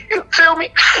scary. You feel me?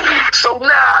 So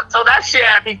that shit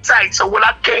had me tight. So when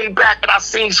I came back and I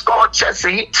seen Scar Chest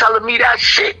and he telling me that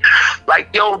shit, like,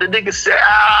 yo, the nigga said,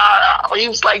 he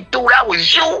was like, dude, that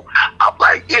was you? I'm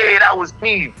like, yeah, that was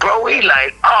me, bro. He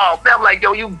like, oh, man. I'm like,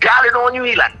 yo, you got it on you?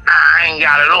 He like, nah, I ain't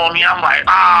got it on me. I'm like,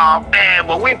 oh, man,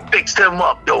 but we fixed him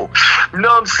up, though. You know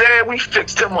what I'm saying? We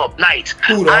fixed him up nice.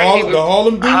 Who, the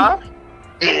Harlem dude? Huh?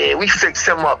 Yeah, we fixed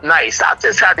him up nice. I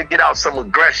just had to get out some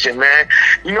aggression, man.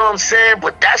 You know what I'm saying?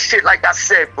 But that shit, like I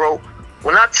said, bro,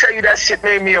 when I tell you that shit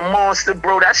made me a monster,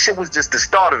 bro, that shit was just the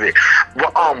start of it.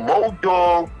 But Mo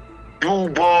Dog,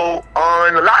 Dubo,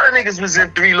 and a lot of niggas was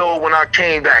in 3 Low when I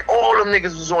came back. All them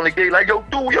niggas was on the gate like, yo,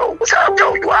 dude, yo, what's up,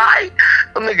 yo, you alright?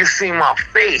 Them niggas seen my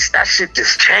face. That shit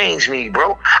just changed me,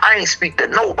 bro. I ain't speak to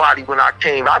nobody when I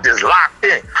came. I just locked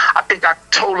in. I think I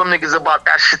told them niggas about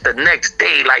that shit the next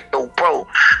day, like, yo, bro,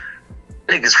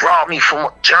 niggas robbed me from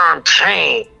a Germ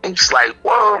chain. It's like,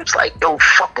 whoa, it's like, yo,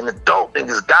 fucking adult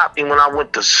niggas got me when I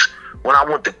went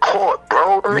to court,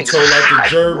 bro. You told that to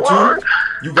Germ too?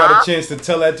 You got a chance to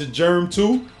tell that to Germ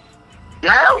too?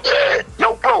 Hell yeah.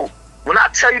 Yo, bro, when I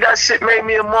tell you that shit made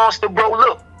me a monster, bro,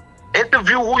 look,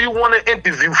 interview who you want to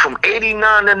interview from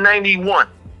 89 to 91.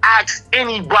 Ask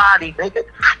anybody, nigga.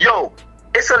 Yo,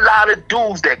 it's a lot of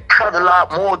dudes that cut a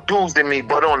lot more dudes than me,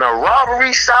 but on the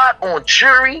robbery side, on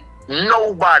jury,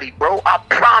 nobody, bro. I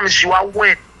promise you, I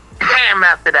went ham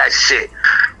after that shit.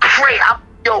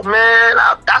 Yo, man,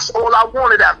 that's all I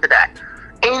wanted after that.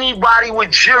 Anybody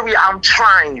with jury, I'm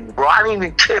trying you, bro. I didn't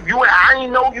even care if I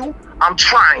didn't know you, I'm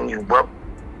trying you, bro.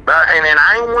 And then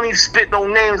I ain't want to spit no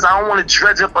names. I don't want to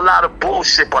dredge up a lot of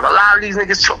bullshit. But a lot of these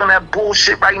niggas talking that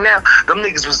bullshit right now, them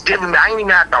niggas was giving me. I ain't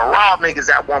even have to rob niggas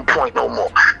at one point no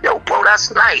more. Yo, bro, that's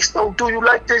nice. Yo, do you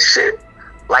like this shit?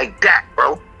 Like that,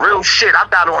 bro. Real shit. I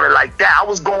got on it like that. I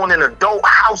was going in adult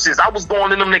houses. I was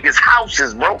going in them niggas'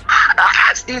 houses, bro. I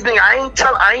asked these niggas.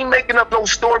 I ain't making up no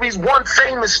stories. One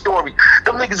famous story.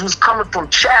 Them niggas was coming from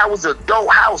Chow. It was an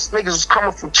adult house. Niggas was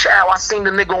coming from Chow. I seen the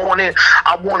nigga on it.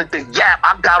 I wanted the yap.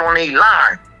 I got on a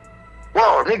line.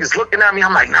 Whoa, niggas looking at me.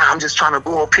 I'm like, nah, I'm just trying to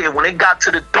go up here. When they got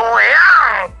to the door,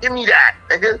 give me that,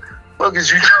 nigga. Look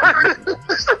at you.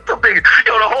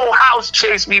 Yo, the whole house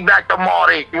chased me back to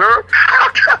Marty. You heard?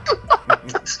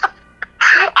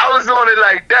 I was on it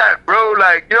like that, bro.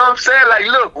 Like, you know what I'm saying? Like,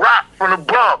 look, Rock from the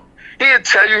Bronx. He'll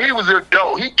tell you he was an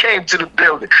adult. He came to the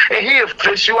building. And he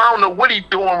official. I don't know what he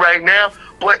doing right now.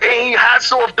 But he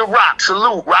hats off to Rock.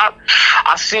 Salute, Rock.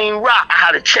 I seen Rock. I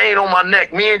had a chain on my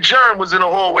neck. Me and Jerm was in the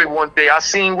hallway one day. I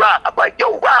seen Rock. I'm like,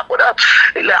 yo, Rock, what up?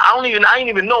 Like, I didn't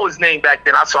even know his name back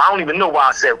then. So I don't even know why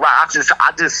I said Rock.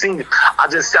 I just seen it. I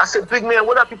said, big man,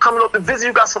 what up? You coming up to visit?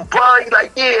 You got some blood? He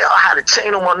like, yeah. I had a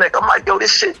chain on my neck. I'm like, yo,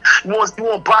 this shit, you want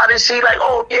to buy this shit? He like,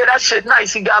 oh, yeah, that shit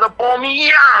nice. He got up on me.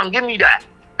 Yeah, give me that.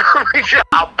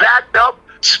 I backed up.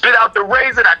 Spit out the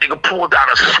razor, that nigga pulled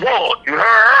out a sword. You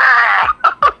heard?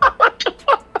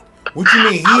 What you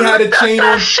mean? He had a chain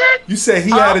on? Shit? You said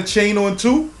he had a chain on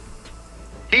too?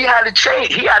 He had a chain.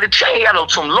 He had on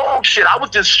some long shit. I was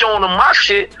just showing him my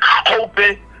shit,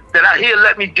 hoping that he'll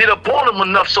let me get up on him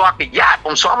enough so I could yap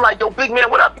him. So I'm like, yo, big man,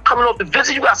 what up? You coming up to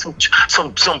visit? You got some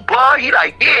blood? He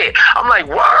like, yeah. I'm like,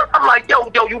 what? I'm like, yo,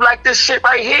 you like this shit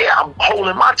right here? I'm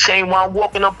holding my chain while I'm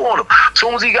walking up on him. As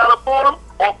soon as he got up on him,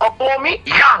 up on me,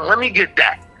 young, let me get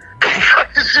that.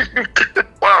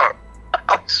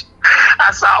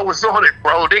 That's how I was on it,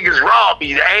 bro. Niggas robbed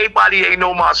me. Everybody ain't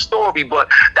know my story,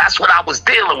 but that's what I was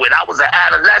dealing with. I was an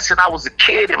adolescent. I was a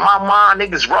kid. In my mind,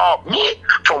 niggas robbed me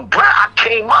from Brown. I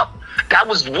came up. That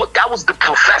was the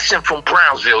profession from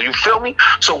Brownsville. You feel me?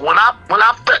 So when I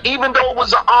felt, even though it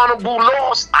was an honorable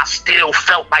loss, I still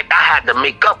felt like I had to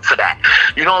make up for that.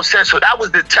 You know what I'm saying? So that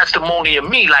was the testimony of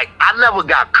me. Like, I never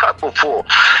got cut before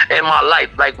in my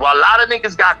life. Like, well, a lot of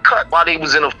niggas got cut while they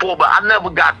was in the 4, but I never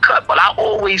got cut. But I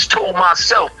always told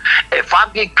myself, if I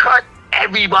get cut,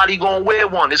 everybody gonna wear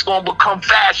one. It's gonna become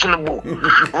fashionable.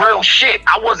 Real shit.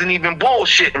 I wasn't even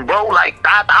bullshitting, bro. Like,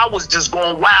 I was just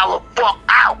gonna wild the fuck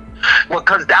out.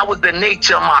 Because that was the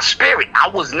nature of my spirit. I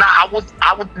was, you know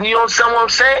what I'm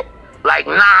saying? Like,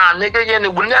 nah, nigga,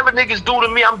 and whenever niggas do to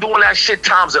me, I'm doing that shit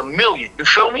times a million. You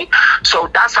feel me? So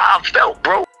that's how I felt,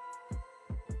 bro.